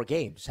play 4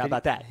 games? How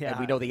about that? Yeah. And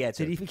we know the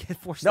answer. Did he even get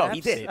 4 snaps? No,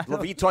 he didn't.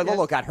 Levine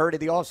Toilolo got hurt in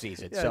the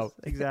offseason. Yes, so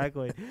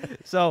exactly.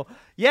 So,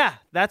 yeah,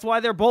 that's why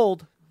they're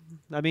bold.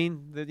 I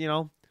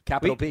mean,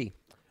 Capital B.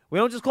 We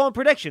don't just call them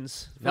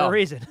predictions for a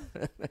reason.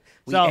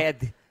 We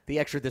add the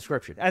extra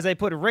description. As I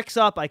put Rick's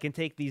up, I can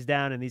take these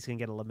down, and these can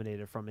get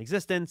eliminated from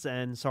existence.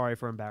 And sorry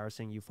for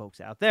embarrassing you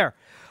folks out there.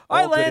 All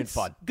right, Lance. Good and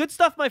fun. Good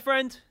stuff, my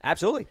friend.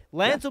 Absolutely.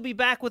 Lance will be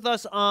back with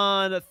us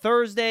on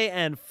Thursday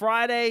and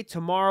Friday.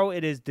 Tomorrow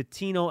it is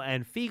Dottino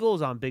and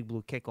Fiegels on Big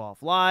Blue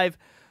Kickoff Live.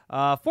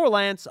 For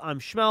Lance, I'm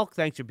Schmelk.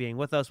 Thanks for being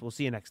with us. We'll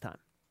see you next time.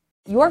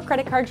 Your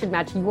credit card should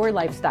match your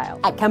lifestyle.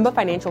 At Kemba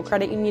Financial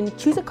Credit Union,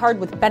 choose a card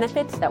with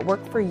benefits that work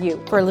for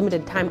you. For a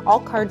limited time, all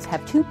cards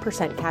have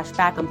 2% cash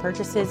back on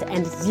purchases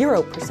and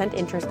 0%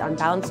 interest on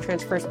balance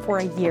transfers for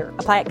a year.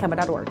 Apply at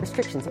Kemba.org.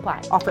 Restrictions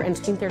apply. Offer ends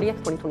June 30th,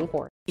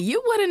 2024.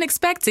 You wouldn't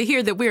expect to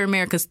hear that we're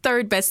America's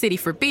 3rd best city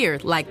for beer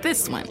like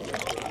this one.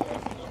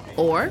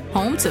 Or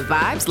home to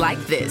vibes like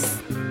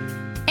this.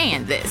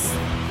 And this.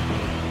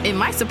 It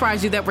might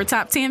surprise you that we're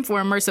top 10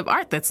 for immersive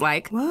art that's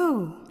like,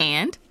 whoa.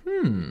 And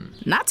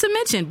not to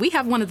mention, we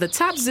have one of the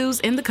top zoos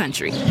in the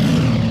country.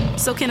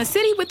 So can a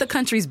city with the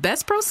country's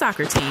best pro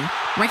soccer team,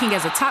 ranking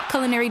as a top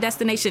culinary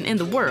destination in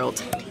the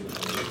world,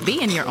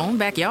 be in your own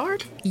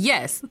backyard?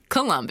 Yes,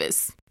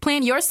 Columbus.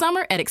 Plan your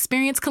summer at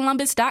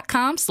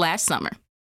experiencecolumbus.com/summer.